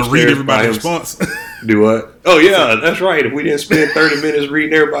 You want to read everybody's response. Do what? Oh, yeah, that's right. If we didn't spend 30 minutes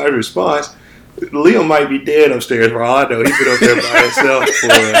reading everybody's response, Leo might be dead upstairs for all I know. He's been up there by himself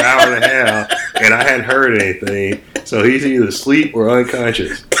for an hour and a half, and I hadn't heard anything. So he's either asleep or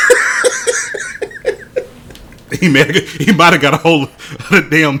unconscious. He might have got a hold of the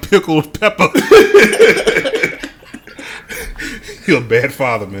damn pickled pepper. You're a bad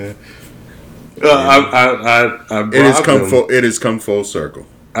father, man. It has come full circle.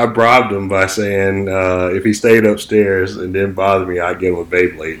 I bribed him by saying if he stayed upstairs and didn't bother me, I'd give him a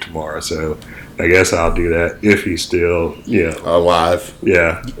Beyblade tomorrow. So I guess I'll do that if he's still, alive.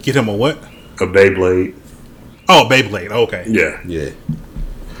 Yeah. Get him a what? A Beyblade. Oh, Beyblade. Okay. Yeah. Yeah.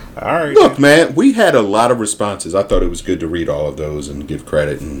 All right. Look, man, we had a lot of responses. I thought it was good to read all of those and give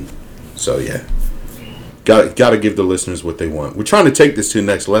credit, and so yeah. Got to give the listeners what they want. We're trying to take this to the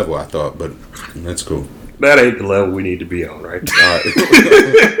next level, I thought, but that's cool. That ain't the level we need to be on, right? All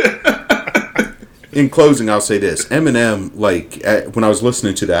right. In closing, I'll say this: Eminem, like when I was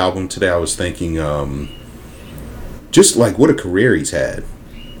listening to the album today, I was thinking, just like what a career he's had.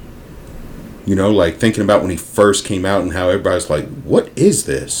 You know, like thinking about when he first came out and how everybody's like, "What is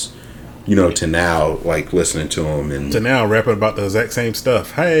this?" You know, to now like listening to him and to now rapping about the exact same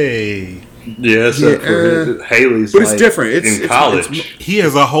stuff. Hey. Yeah, for Haley's, but it's different. It's in college. He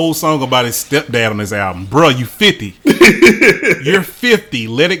has a whole song about his stepdad on his album. Bruh, you 50. You're 50.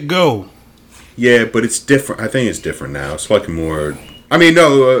 Let it go. Yeah, but it's different. I think it's different now. It's like more. I mean,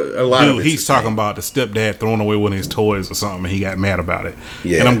 no, a lot of Dude, he's talking about the stepdad throwing away one of his toys or something, and he got mad about it.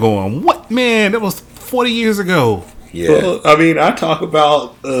 Yeah, and I'm going, what, man? That was 40 years ago. Yeah, well, I mean, I talk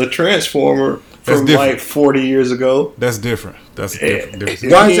about a Transformer from like 40 years ago. That's different. That's different.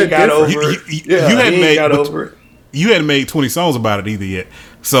 Why is that different? You hadn't made 20 songs about it either yet.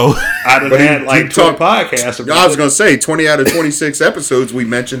 So I'd have had like 20 podcasts about I was going to say 20 out of 26 episodes we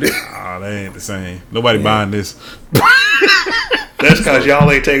mentioned it. Oh, that ain't the same. Nobody buying this. That's because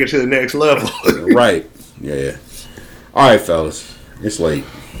y'all ain't taking it to the next level. Right. Yeah. All right, fellas. It's late.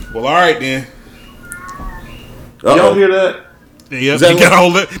 Well, all right then. Y'all hear that? Yep, that he got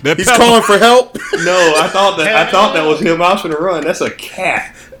all that he's calling for help? No, I thought that was him. I was gonna run. That's a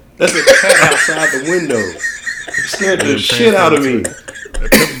cat. That's a cat outside the window. It scared the shit out of me.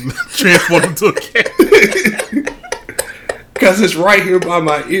 Transformed into a cat. Because it's right here by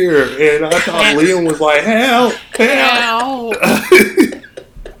my ear, and I thought Liam was like, "Help! Help!"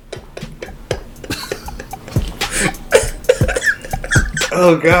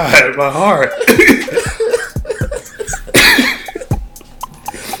 Oh God, my heart.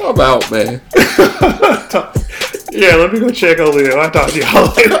 How about, man? Yeah, let me go check on Liam. I'll talk to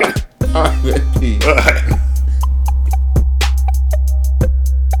y'all later. All right, man. Peace. Bye.